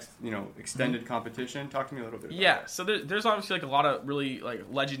that extended competition? Talk to me a little bit about that. So there's obviously like a lot of really like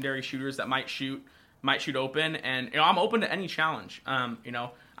legendary shooters that might shoot open, and I'm open to any challenge.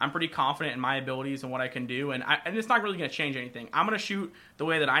 I'm pretty confident in my abilities and what I can do, and it's not really going to change anything. I'm going to shoot the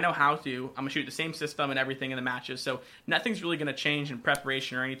way that I know how to. I'm going to shoot the same system and everything in the matches, so nothing's really going to change in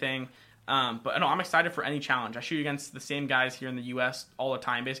preparation or anything. But no, I'm excited for any challenge. I shoot against the same guys here in the U.S. all the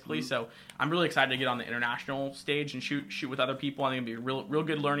time, basically. So I'm really excited to get on the international stage and shoot with other people. I think it'll be a real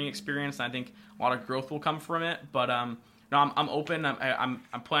good learning experience, and I think a lot of growth will come from it. But no, I'm open. I'm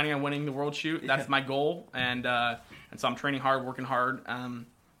planning on winning the world shoot. That's my goal, and so I'm training hard, working hard.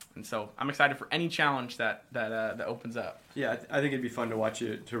 And so I'm excited for any challenge that opens up. Yeah, I think it'd be fun to watch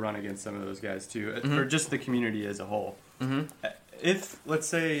you to run against some of those guys too, for just the community as a whole. If, let's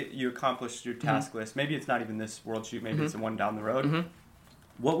say, you accomplished your task list, maybe it's not even this world shoot, maybe it's the one down the road,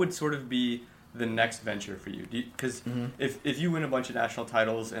 what would sort of be the next venture for you? Because if you win a bunch of national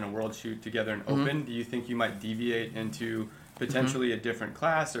titles and a world shoot together in open, do you think you might deviate into potentially a different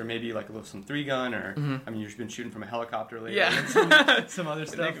class, or maybe like some 3-gun, or I mean, you've been shooting from a helicopter lately, and some other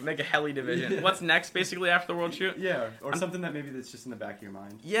stuff. Make a heli division. Yeah. What's next, basically, after the world shoot? Yeah, or something that maybe that's just in the back of your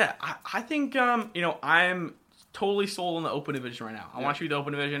mind. Yeah, I think I'm totally sold on the open division right now. I want to shoot the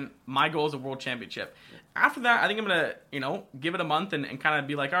open division. My goal is a world championship. After that, I think I'm gonna give it a month and kind of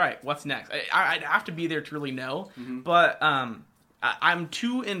be like, all right, what's next? I'd have to be there to really know, but I'm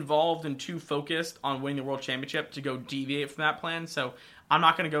too involved and too focused on winning the world championship to go deviate from that plan. So I'm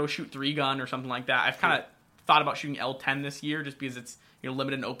not going to go shoot 3-gun or something like that. I've kind of thought about shooting L10 this year just because it's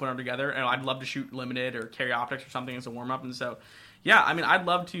limited and open are together. And I'd love to shoot limited or carry optics or something as a warm-up. And so, yeah, I mean, I'd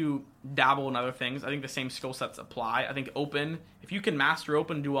love to dabble in other things. I think the same skill sets apply. I think open, if you can master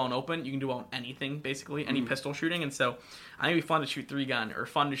open, do well in open, you can do well in anything, basically, any pistol shooting. And so I think it'd be fun to shoot 3-gun or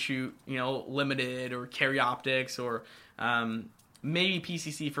fun to shoot, limited or carry optics or maybe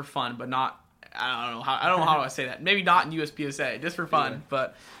PCC for fun, but not. I don't know how do I say that. Maybe not in USPSA, just for fun. Yeah.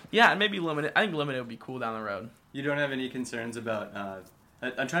 But yeah, maybe limited. I think limited would be cool down the road. You don't have any concerns about?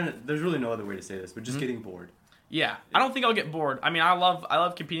 I'm trying to. There's really no other way to say this, but just getting bored. Yeah, I don't think I'll get bored. I mean, I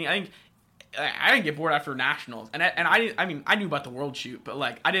love competing. I think I didn't get bored after nationals, and I knew about the world shoot, but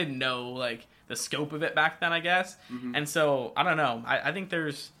like I didn't know the scope of it back then, I guess. And so I don't know. I think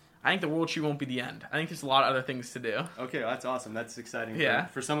the world shoot won't be the end. I think there's a lot of other things to do. Okay, well, that's awesome. That's exciting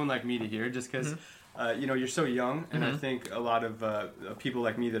for someone like me to hear, just because, you're so young, and I think a lot of people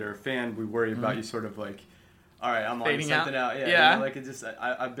like me that are a fan, we worry about you sort of like, all right, I'm on something out. Yeah. It just,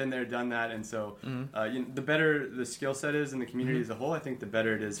 I've been there, done that, and so the better the skill set is in the community as a whole, I think the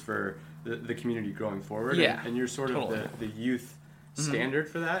better it is for the community growing forward. Yeah, and you're sort of the youth standard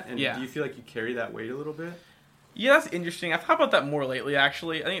for that, and do you feel like you carry that weight a little bit? Yeah, that's interesting. I've thought about that more lately,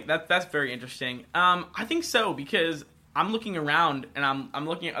 actually. I think that's very interesting. I think so, because I'm looking around and I'm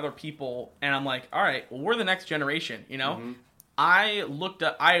looking at other people and I'm like, all right, well, we're the next generation, I looked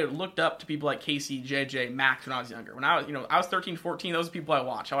up to people like Casey, JJ, Max when I was younger. When I was 13, 14, those are people I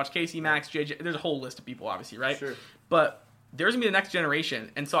watched. I watched Casey, Max, JJ. There's a whole list of people, obviously, right? Sure. But there's gonna be the next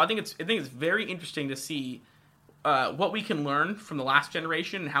generation, and so I think it's very interesting to see what we can learn from the last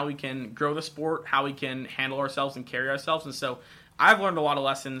generation and how we can grow the sport, how we can handle ourselves and carry ourselves. And so I've learned a lot of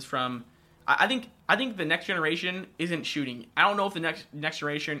lessons from. I think the next generation isn't shooting. I don't know if the next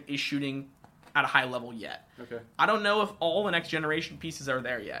generation is shooting at a high level yet. Okay. I don't know if all the next generation pieces are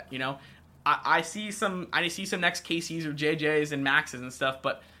there yet. I see some next Casey's or JJ's and Max's and stuff,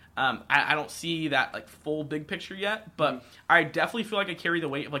 but I don't see that full big picture yet. But I definitely feel like I carry the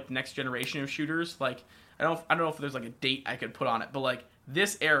weight of the next generation of shooters. I don't know if there's a date I could put on it, but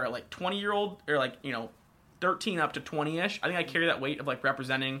this era, 20-year-old or 13 up to 20-ish, I think I carry that weight of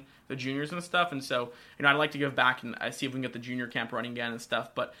representing the juniors and stuff. And so, I'd like to give back and I see if we can get the junior camp running again and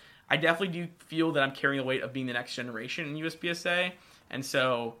stuff. But I definitely do feel that I'm carrying the weight of being the next generation in USPSA. And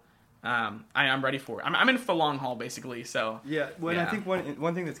so I'm ready for it. I'm in for the long haul, basically. So yeah, I think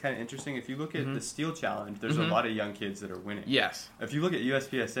one thing that's kind of interesting, if you look at the Steel Challenge, there's a lot of young kids that are winning. Yes. If you look at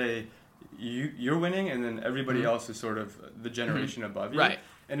USPSA, you're winning, and then everybody else is sort of the generation above you. Right.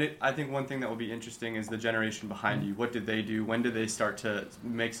 And I think one thing that will be interesting is the generation behind you. What did they do? When did they start to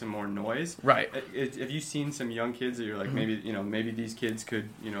make some more noise? Right. Have you seen some young kids that you're like, maybe these kids could,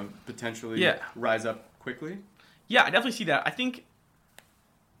 potentially rise up quickly? Yeah, I definitely see that. I think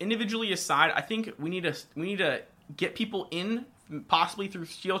individually aside, I think we need to get people in, possibly through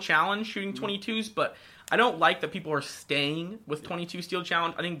Steel Challenge shooting 22s, but I don't like that people are staying with 22 Steel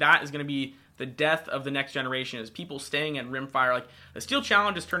Challenge. I think that is going to be the death of the next generation, is people staying in rimfire. The Steel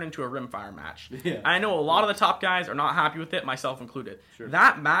Challenge has turned into a rimfire match. Yeah. I know a lot of the top guys are not happy with it, myself included. Sure.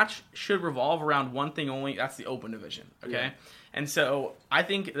 That match should revolve around one thing only, that's the open division, okay? Yeah. And so I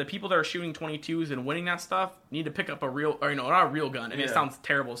think the people that are shooting 22s and winning that stuff need to pick up a real, or not a real gun. I mean, it sounds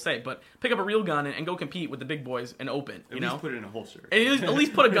terrible to say, but pick up a real gun and go compete with the big boys and open. At least put it in a holster. At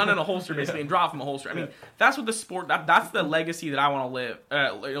least put a gun in a holster, basically, and draw from a holster. I mean, that's what the sport. That's the legacy that I want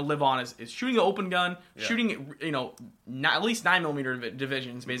to live on is shooting an open gun, shooting at least 9mm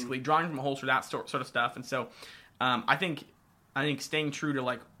divisions, basically drawing from a holster, that sort of stuff. And so, I think staying true to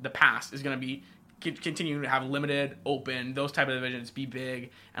like the past is going to be continuing to have limited, open, those type of divisions, be big,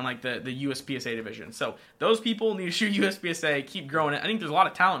 and like the USPSA division. So those people need to shoot USPSA, keep growing it. I think there's a lot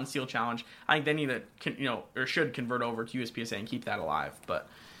of talent in Steel Challenge. I think they need to, or should convert over to USPSA and keep that alive. But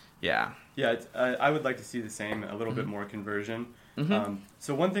yeah. Yeah, I would like to see the same, a little bit more conversion.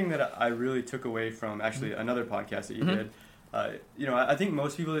 So one thing that I really took away from actually another podcast that you did, I think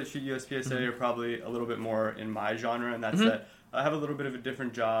most people that shoot USPSA are probably a little bit more in my genre, and that's that I have a little bit of a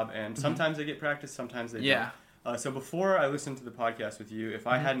different job, and sometimes they get practice, sometimes they don't. So before I listened to the podcast with you, if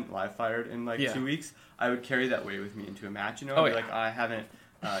I hadn't live fired in 2 weeks, I would carry that weight with me into a match. Like I haven't,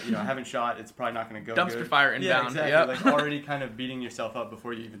 I haven't shot. It's probably not going to go dumpster good. Fire inbound. Yeah, exactly. Yep. Like already kind of beating yourself up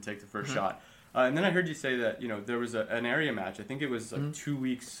before you even take the first shot. And then I heard you say that there was an area match. I think it was like 2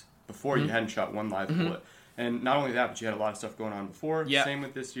 weeks before you hadn't shot one live bullet. And not only that, but you had a lot of stuff going on before. Same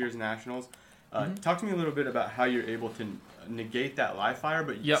with this year's nationals. Talk to me a little bit about how you're able to negate that live fire,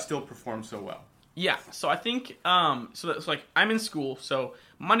 but you still perform so well. Yeah, so I think, so that's like, I'm in school, so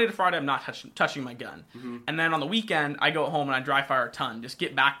Monday to Friday I'm not touching my gun. And then on the weekend, I go home and I dry fire a ton, just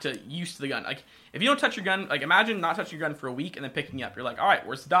get back to used to the gun. Like, if you don't touch your gun, like, imagine not touching your gun for a week and then picking up. You're like, all right,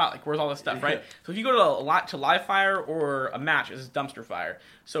 where's the dot? Like, where's all this stuff, right? So if you go to live fire or a match, it's dumpster fire.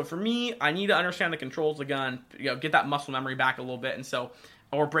 So for me, I need to understand the controls of the gun, get that muscle memory back a little bit, and so,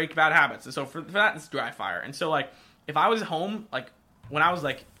 or break bad habits. And so for that, it's dry fire. And so, like, if I was at home, like, when I was,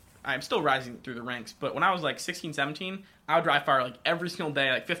 like, I'm still rising through the ranks, but when I was, like, 16, 17, I would dry fire, like, every single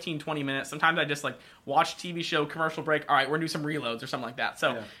day, like, 15, 20 minutes. Sometimes I just, like, watch a TV show, commercial break, all right, we're going to do some reloads or something like that.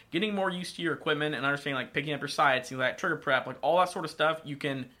 So getting more used to your equipment and understanding, like, picking up your sights, like, trigger prep, like, all that sort of stuff, you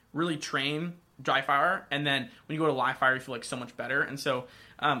can really train dry fire. And then when you go to live fire, you feel, like, so much better. And so,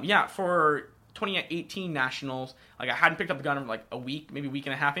 for 2018 nationals, like, I hadn't picked up the gun in like a week, maybe a week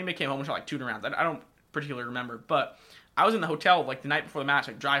and a half. Maybe I came home and shot like 2 rounds. I don't particularly remember, but I was in the hotel like the night before the match,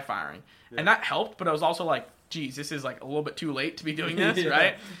 like dry firing, and that helped. But I was also like, geez, this is like a little bit too late to be doing this,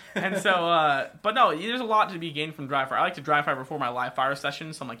 right? And so, but no, there's a lot to be gained from dry fire. I like to dry fire before my live fire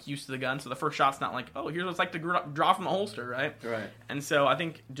session, so I'm like used to the gun. So the first shot's not like, oh, here's what it's like to draw from the holster, right? Right. And so I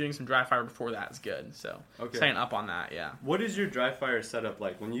think doing some dry fire before that is good. So staying up on that, What is your dry fire setup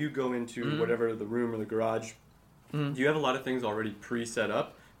like when you go into whatever the room or the garage? Do you have a lot of things already pre-set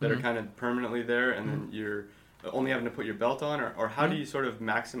up that are kind of permanently there, and then you're only having to put your belt on, or how do you sort of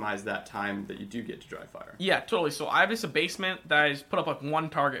maximize that time that you do get to dry fire? Yeah, totally. So I have just a basement that I just put up like one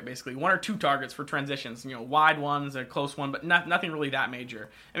target, basically 1 or 2 targets for transitions. Wide ones, a close one, but nothing really that major.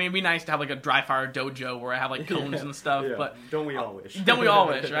 I mean, it'd be nice to have like a dry fire dojo where I have like cones and stuff. But don't we all wish? Don't we all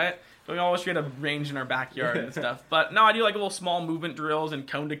wish, right? We all wish we had a range in our backyard and stuff. But no, I do like little small movement drills and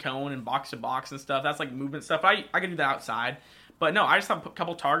cone to cone and box to box and stuff. That's like movement stuff. I can do that outside. But no, I just have a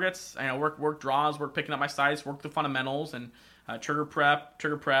couple targets. Work draws, work picking up my sights, work the fundamentals, and trigger prep,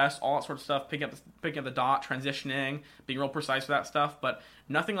 trigger press, all that sort of stuff. Picking up the dot, transitioning, being real precise with that stuff. But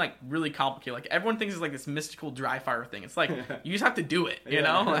nothing like really complicated. Like everyone thinks it's like this mystical dry fire thing. It's like you just have to do it, you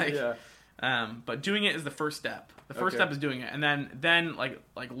know? Like, but doing it is the first step. The first step is doing it, and then like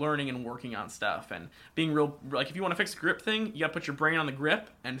learning and working on stuff and being real. Like if you want to fix a grip thing, you got to put your brain on the grip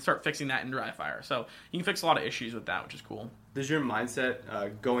and start fixing that in dry fire. So you can fix a lot of issues with that, which is cool. Does your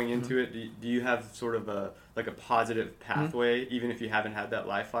mindset going into it, do you have sort of a positive pathway, even if you haven't had that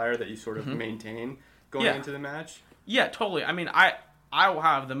live fire, that you sort of maintain going into the match? Yeah, totally. I mean, I will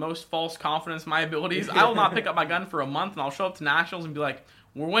have the most false confidence in my abilities. I will not pick up my gun for a month, and I'll show up to nationals and be like,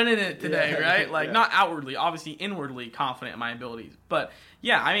 we're winning it today, right? Like, not outwardly, obviously inwardly confident in my abilities. But,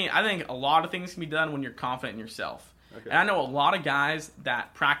 yeah, I mean, I think a lot of things can be done when you're confident in yourself. And I know a lot of guys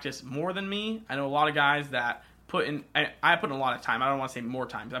that practice more than me. I know a lot of guys that I put in a lot of time. I don't want to say more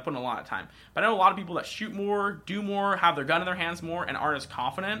time, because I put in a lot of time. But I know a lot of people that shoot more, do more, have their gun in their hands more, and aren't as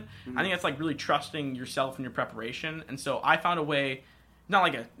confident. I think that's like really trusting yourself and your preparation. And so I found a way, not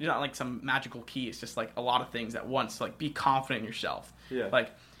like some magical key. It's just like a lot of things at once. Like be confident in yourself. Yeah.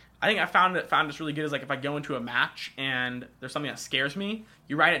 Like I think I found this really good is like if I go into a match and there's something that scares me,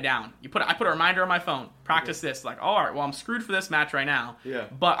 you write it down. I put a reminder on my phone. Practice this. Like, all right, well I'm screwed for this match right now. Yeah.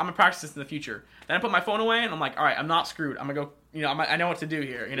 But I'm gonna practice this in the future. Then I put my phone away and I'm like, all right, I'm not screwed. I'm gonna go. I know what to do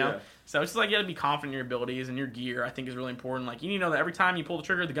here. Yeah. So it's just like you gotta be confident in your abilities, and your gear I think is really important. Like you need to know that every time you pull the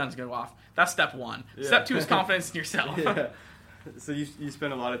trigger, the gun's gonna go off. That's step 1. Yeah. Step 2 is confidence in yourself. Yeah. So you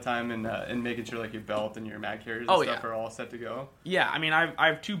spend a lot of time in making sure like your belt and your mag carriers and Oh, stuff yeah. are all set to go. Yeah, I mean, I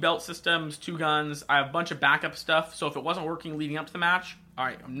have 2 belt systems, 2 guns. I have a bunch of backup stuff. So if it wasn't working leading up to the match, all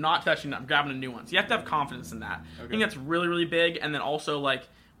right, I'm not touching that. I'm grabbing a new one. So you have to have confidence in that. I think that's really, really big. And then also, like,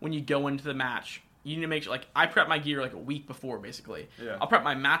 when you go into the match, you need to make sure, like, I prep my gear like a week before, basically. Yeah. I'll prep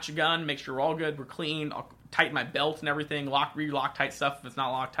my match gun, make sure we're all good, we're clean. I'll tighten my belt and everything, re-Loctite stuff if it's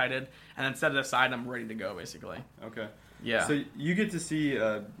not Loctited, and then set it aside and I'm ready to go, basically. Okay. Yeah. So you get to see,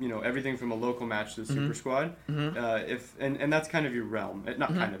 everything from a local match to the Super Squad. And that's kind of your realm.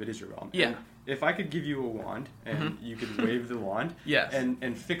 Not kind of, it is your realm. Yeah. And if I could give you a wand and you could wave the wand Yes.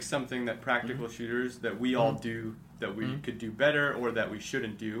 and fix something that practical shooters that we all do that we could do better or that we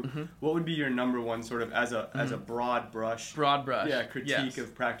shouldn't do, what would be your number one sort of as a broad brush? Broad brush. Yeah, critique Yes.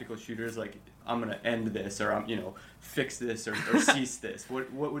 of practical shooters, like I'm gonna end this or I'm fix this or cease this.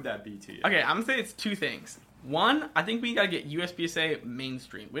 What would that be to you? Okay, I'm gonna say it's 2 things. One, I think we gotta get USPSA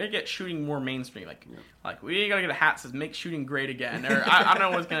mainstream. We gotta get shooting more mainstream. Like we gotta get a hat that says "Make shooting great again." Or I don't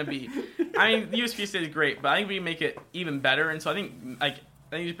know what it's gonna be. I mean, the USPSA is great, but I think we can make it even better. And so I think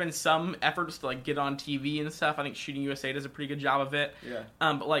there's been some efforts to like get on TV and stuff. I think Shooting USA does a pretty good job of it. Yeah.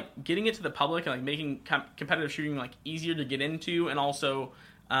 But like getting it to the public and like making competitive shooting like easier to get into, and also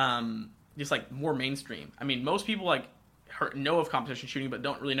just like more mainstream. I mean, most people like know of competition shooting but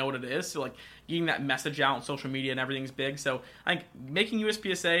don't really know what it is. So like getting that message out on social media and everything's big. So I think making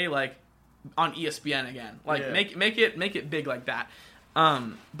USPSA like on ESPN again, like make it big like that.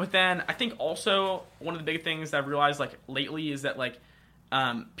 But then I think also one of the big things that I've realized like lately is that like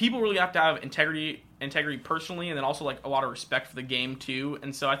people really have to have integrity personally, and then also like a lot of respect for the game too.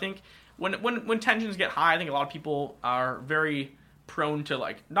 And so I think when tensions get high, I think a lot of people are very prone to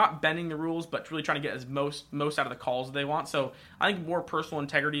like not bending the rules, but really trying to get as most out of the calls that they want. So I think more personal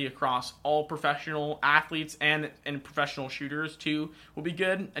integrity across all professional athletes and professional shooters too will be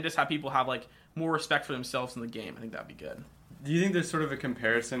good, and just have people have like more respect for themselves in the game. I think that'd be good. Do you think there's sort of a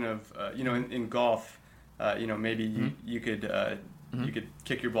comparison of in golf, maybe you could you could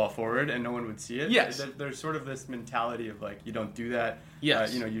kick your ball forward and no one would see it? Yes. There's sort of this mentality of like you don't do that.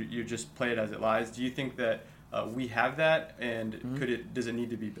 Yes. You just play it as it lies. Do you think that we have that, and does it need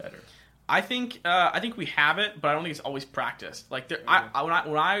to be better? I think we have it, but I don't think it's always practiced. Like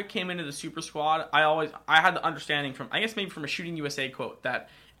when I came into the Super Squad, I had the understanding from, I guess maybe from a Shooting USA quote, that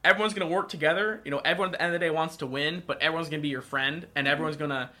everyone's going to work together. Everyone at the end of the day wants to win, but everyone's going to be your friend, and everyone's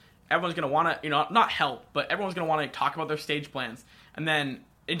going to want to not help, but everyone's going to want to talk about their stage plans, and then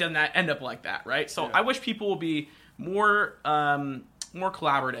it doesn't end up like that, right? So I wish people will be more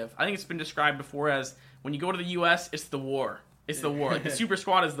collaborative. I think it's been described before as, when you go to the U.S., it's the war. It's the war. Like the Super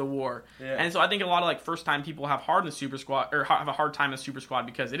Squad is the war. Yeah. And so I think a lot of like first time people have a hard time in the Super Squad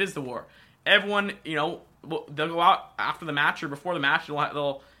because it is the war. Everyone, they'll go out after the match or before the match.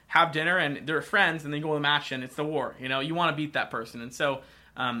 They'll have dinner and they're friends, and then go to the match and it's the war. You want to beat that person. And so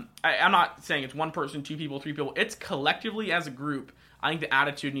I'm not saying it's one person, 2 people, 3 people. It's collectively as a group. I think the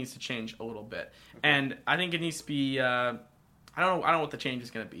attitude needs to change a little bit, and I think it needs to be. I don't know what the change is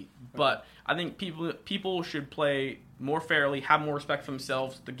going to be, but I think people should play more fairly, have more respect for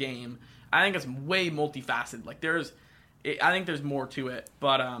themselves, the game. I think it's way multifaceted. Like I think there's more to it,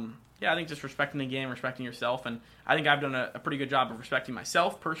 but I think just respecting the game, respecting yourself, and I think I've done a pretty good job of respecting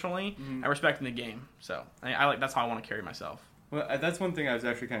myself personally and respecting the game. So I like that's how I want to carry myself. Well, that's one thing I was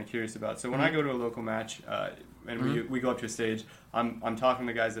actually kind of curious about. So when I go to a local match and we go up to a stage, I'm talking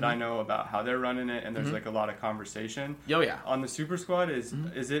to guys that I know about how they're running it, and there's like a lot of conversation. Oh yeah. On the Super Squad,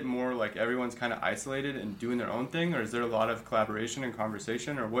 is it more like everyone's kind of isolated and doing their own thing, or is there a lot of collaboration and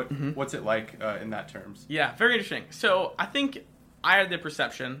conversation, or what's it like in that terms? Yeah, very interesting. So I think I had the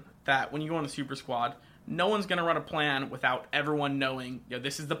perception that when you go on the Super Squad, no one's going to run a plan without everyone knowing,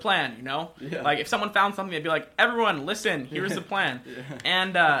 this is the plan, Yeah. Like, if someone found something, they'd be like, everyone, listen, here's the plan.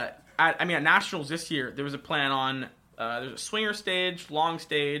 And, at Nationals this year, there was a plan on, there's a swinger stage, long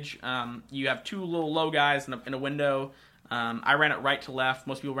stage. You have 2 little low guys in a window. I ran it right to left.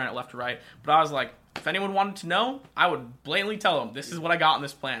 Most people ran it left to right. But I was like, if anyone wanted to know, I would blatantly tell them, this is what I got in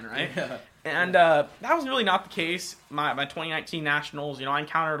this plan, right? Yeah. And that was really not the case. My 2019 Nationals, I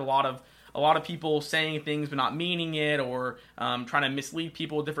encountered a lot of people saying things but not meaning it, or trying to mislead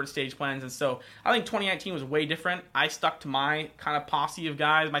people with different stage plans. And so I think 2019 was way different. I stuck to my kind of posse of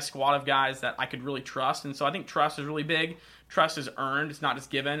guys, my squad of guys that I could really trust. And so I think trust is really big. Trust is earned. It's not just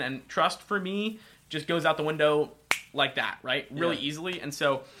given. And trust for me just goes out the window like that, right? Really easily. And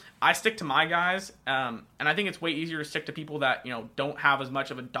so I stick to my guys. And I think it's way easier to stick to people that, don't have as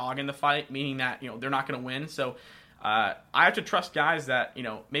much of a dog in the fight, meaning that, they're not going to win. So I have to trust guys that,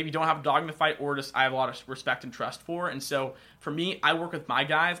 maybe don't have a dog in the fight, or just I have a lot of respect and trust for. And so for me, I work with my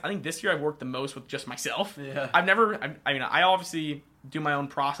guys. I think this year I've worked the most with just myself. Yeah. I obviously do my own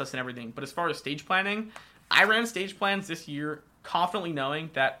process and everything, but as far as stage planning, I ran stage plans this year confidently knowing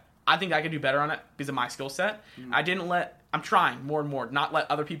that I think I could do better on it because of my skill set. I'm trying more and more not let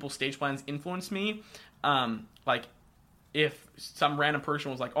other people's stage plans influence me. Like if some random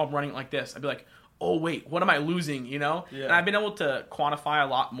person was like, oh, I'm running it like this, I'd be like, oh wait, what am I losing? Yeah. And I've been able to quantify a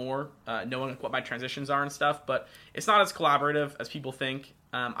lot more, knowing what my transitions are and stuff. But it's not as collaborative as people think.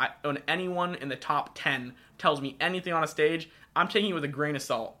 When anyone in the top 10 tells me anything on a stage, I'm taking it with a grain of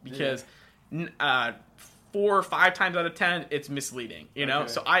salt because 4 or 5 times out of 10, it's misleading. Okay.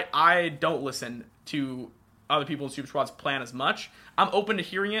 So I don't listen to other people in Super Squad's plan as much. I'm open to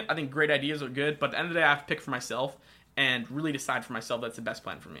hearing it. I think great ideas are good, but at the end of the day, I have to pick for myself and really decide for myself that's the best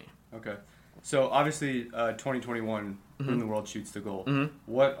plan for me. Okay. So obviously, 2021, Who in the World shoots the goal.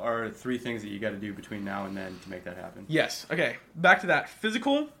 What are 3 things that you got to do between now and then to make that happen? Yes. Okay. Back to that.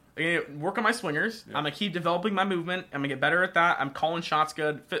 Physical. I'm going to work on my swingers. Yeah. I'm going to keep developing my movement. I'm going to get better at that. I'm calling shots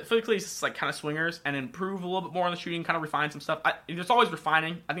good. Physically, it's just like kind of swingers and improve a little bit more on the shooting, kind of refine some stuff. There's always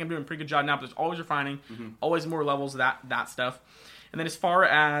refining. I think I'm doing a pretty good job now, but there's always refining. Always more levels of that stuff. And then as far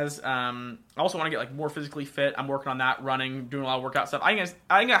as, I also want to get like more physically fit. I'm working on that, running, doing a lot of workout stuff. I think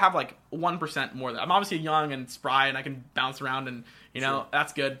I have like 1% more of that. I'm obviously young and spry and I can bounce around and, Sure.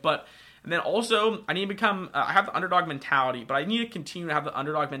 that's good. But, and then also I need to become, I have the underdog mentality, but I need to continue to have the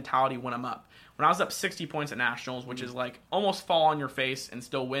underdog mentality when I'm up. When I was up 60 points at Nationals, which is like almost fall on your face and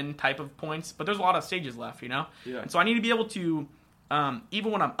still win type of points, but there's a lot of stages left, Yeah. And so I need to be able to,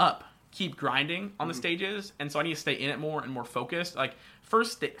 even when I'm up, keep grinding on the stages, and so I need to stay in it more and more focused. Like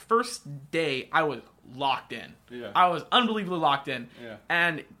first day, I was locked in. Yeah. I was unbelievably locked in. Yeah.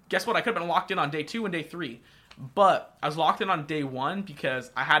 And guess what? I could have been locked in on day 2 and day 3, but I was locked in on day 1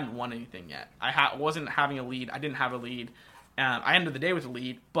 because I hadn't won anything yet. I wasn't having a lead. I didn't have a lead. I ended the day with a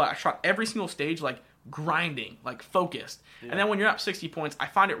lead, but I shot every single stage like grinding, like focused. Yeah. And then when you're up 60 points, I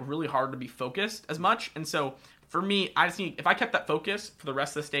find it really hard to be focused as much. And so for me, I just need, if I kept that focus for the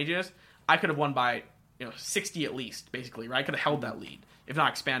rest of the stages, I could have won by 60 at least, basically, right? I could have held that lead, if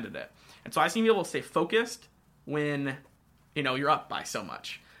not expanded it. And so I just need to be able to stay focused when, you're up by so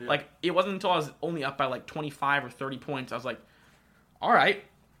much. Yeah. Like, it wasn't until I was only up by like 25 or 30 points, I was like, all right,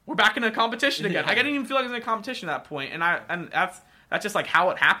 we're back in a competition again. Like, I didn't even feel like I was in a competition at that point. And that's just like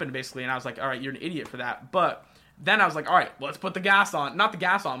how it happened, basically. And I was like, all right, you're an idiot for that. But then I was like, all right, let's put the gas on. Not the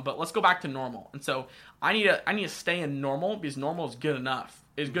gas on, but let's go back to normal. And so I need to stay in normal because normal is good enough.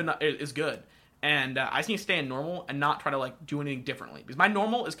 Is good. And I just need to stay in normal and not try to like do anything differently. Because my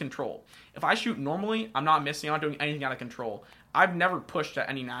normal is control. If I shoot normally, I'm not missing. I'm not doing anything out of control. I've never pushed at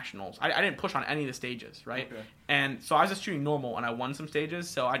any nationals. I didn't push on any of the stages, right? Okay. And so I was just shooting normal, and I won some stages.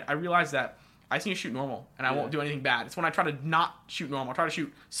 So I realized that I just need to shoot normal, and I won't do anything bad. It's when I try to not shoot normal, I try to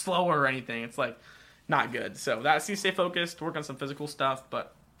shoot slower or anything. It's like not good. So that I just need to stay focused, work on some physical stuff,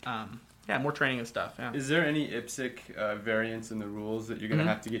 but more training and stuff. Yeah. Is there any IPSC variance in the rules that you're going to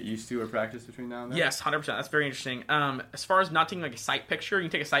have to get used to or practice between now and then? Yes, 100%. That's very interesting. As far as not taking like a sight picture, you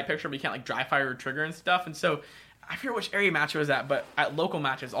can take a sight picture, but you can't like dry fire or trigger and stuff. And so I forget which area match it was at, but at local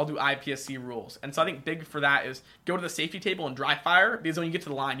matches, I'll do IPSC rules. And so I think big for that is go to the safety table and dry fire, because when you get to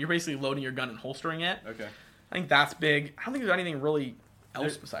the line, you're basically loading your gun and holstering it. Okay. I think that's big. I don't think there's anything really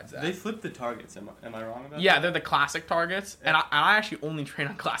else besides that. They flip the targets. Am I wrong about that? Yeah, they're the classic targets, and I actually only train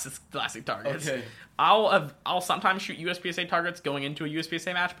on classic targets. Okay. I'll sometimes shoot USPSA targets going into a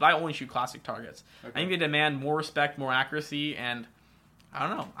USPSA match, but I only shoot classic targets. Okay. I think they demand more respect, more accuracy, and I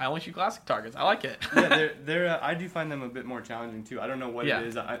don't know. I only shoot classic targets. I like it. Yeah, they're. I do find them a bit more challenging too. I don't know what it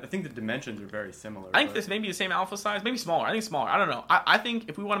is. I think the dimensions are very similar. I think this may be the same alpha size, maybe smaller. I think smaller. I don't know. I think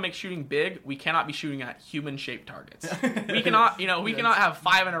if we want to make shooting big, we cannot be shooting at human-shaped targets. We cannot, cannot have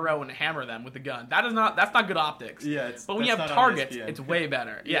 5 in a row and hammer them with the gun. That's not good optics. Yeah, but when you have targets, it's way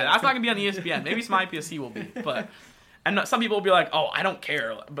better. Yeah, that's not gonna be on ESPN. Maybe some IPSC will be, but. And some people will be like, oh, I don't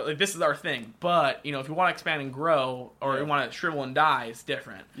care, but like, this is our thing. But, if you want to expand and grow, or you want to shrivel and die, it's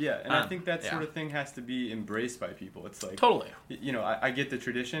different. Yeah, and I think that sort of thing has to be embraced by people. It's like... Totally. I get the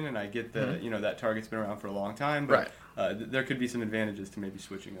tradition, and I get the, that target's been around for a long time, but there could be some advantages to maybe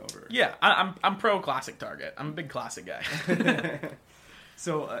switching over. Yeah, I'm pro classic target. I'm a big classic guy.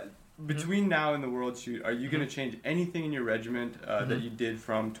 So... between now and the World Shoot, are you going to change anything in your regiment that you did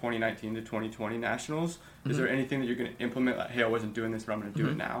from 2019 to 2020 Nationals? Is there anything that you're going to implement, like, hey, I wasn't doing this, but I'm going to do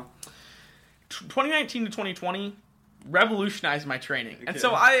it now? 2019 to 2020 revolutionized my training. Okay. And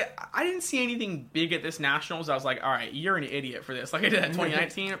so I didn't see anything big at this Nationals. I was like, all right, you're an idiot for this, like I did at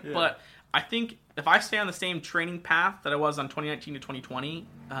 2019. But I think if I stay on the same training path that I was on 2019 to 2020,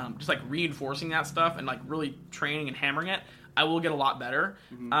 just like reinforcing that stuff and like really training and hammering it, I will get a lot better.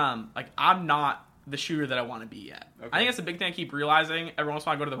 Like I'm not the shooter that I want to be yet. Okay. I think that's a big thing I keep realizing. Every once in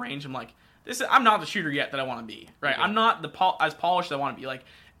a while I go to the range, I'm like, I'm not the shooter yet that I want to be. Right? Okay. I'm not as polished as I want to be. Like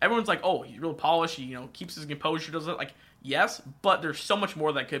everyone's like, oh, he's real polished. He, keeps his composure. Does it like yes, but there's so much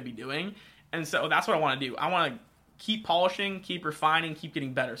more that I could be doing, and so that's what I want to do. I want to keep polishing, keep refining, keep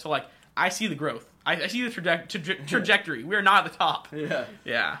getting better. So like I see the growth. I see the trajectory. We're not at the top.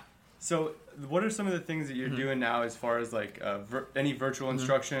 Yeah. So what are some of the things that you're doing now as far as like any virtual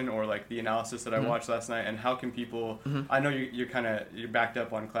instruction or like the analysis that I watched last night, and how can people, I know you're backed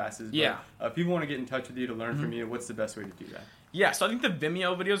up on classes, but if people want to get in touch with you to learn from you, what's the best way to do that? Yeah, so I think the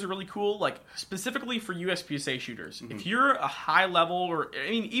Vimeo videos are really cool, like specifically for USPSA shooters. If you're a high level, or I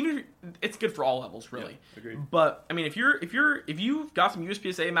mean, even it's good for all levels, really. Yeah, agreed. But I mean, if you've got some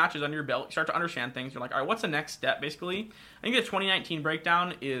USPSA matches under your belt, you start to understand things. You're like, all right, what's the next step? Basically, I think the 2019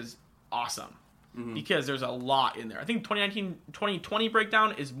 breakdown is awesome. Because there's a lot in there. I think 2020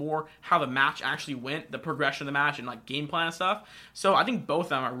 breakdown is more how the match actually went, the progression of the match, and like game plan and stuff. So I think both of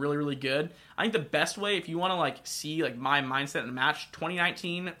them are really, really good. I think the best way, if you want to like see like my mindset in the match,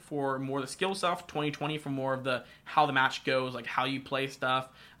 2019 for more of the skill stuff, 2020 for more of the how the match goes, like how you play stuff.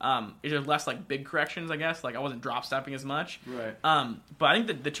 There's less like big corrections, I guess. Like I wasn't drop stepping as much. Right. But I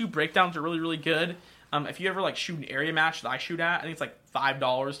think the two breakdowns are really, really good. If you ever like shoot an area match that I shoot at, I think it's like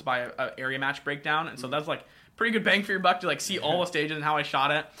 $5 to buy an area match breakdown, and so that's like pretty good bang for your buck to like see all the stages and how I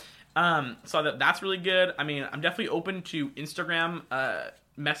shot it. So that's really good. I mean, I'm definitely open to Instagram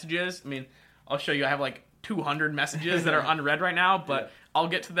messages. I mean, I'll show you. I have like 200 messages that are unread right now, but I'll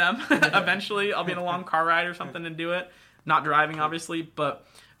get to them eventually. I'll be in a long car ride or something and do it. Not driving, obviously, but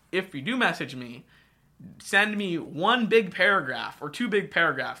if you do message me, send me one big paragraph or two big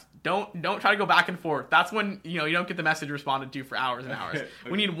paragraphs. Don't try to go back and forth. That's when you don't get the message responded to for hours and hours. Okay.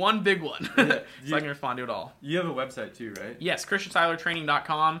 We need one big one, so I can respond to it all. You have a website too, right? Yes,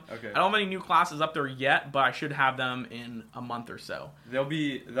 ChristianStylerTraining.com. Okay. I don't have any new classes up there yet, but I should have them in a month or so. That'll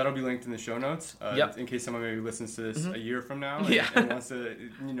be linked in the show notes. In case someone maybe listens to this a year from now and wants to,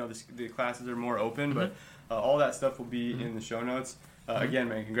 the classes are more open, but all that stuff will be in the show notes. Again,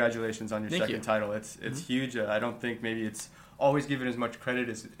 man, congratulations on your second title. It's huge. I don't think maybe it's always given as much credit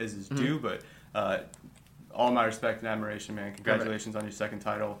as is due, but all my respect and admiration, man. Congratulations on your second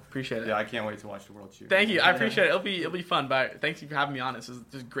title. Appreciate it. Yeah, I can't wait to watch the world shoot. Thank you. I appreciate it. It'll be fun. But thanks for having me on. This is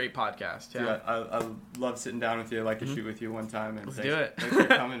a great podcast. Yeah, I love sitting down with you. I'd like to shoot with you one time. And Let's do it. Thanks for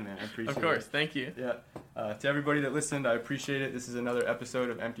coming, man. I appreciate it. Of course. Thank you. Yeah. To everybody that listened, I appreciate it. This is another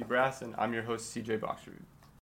episode of Empty Brass, and I'm your host, CJ Boxrud.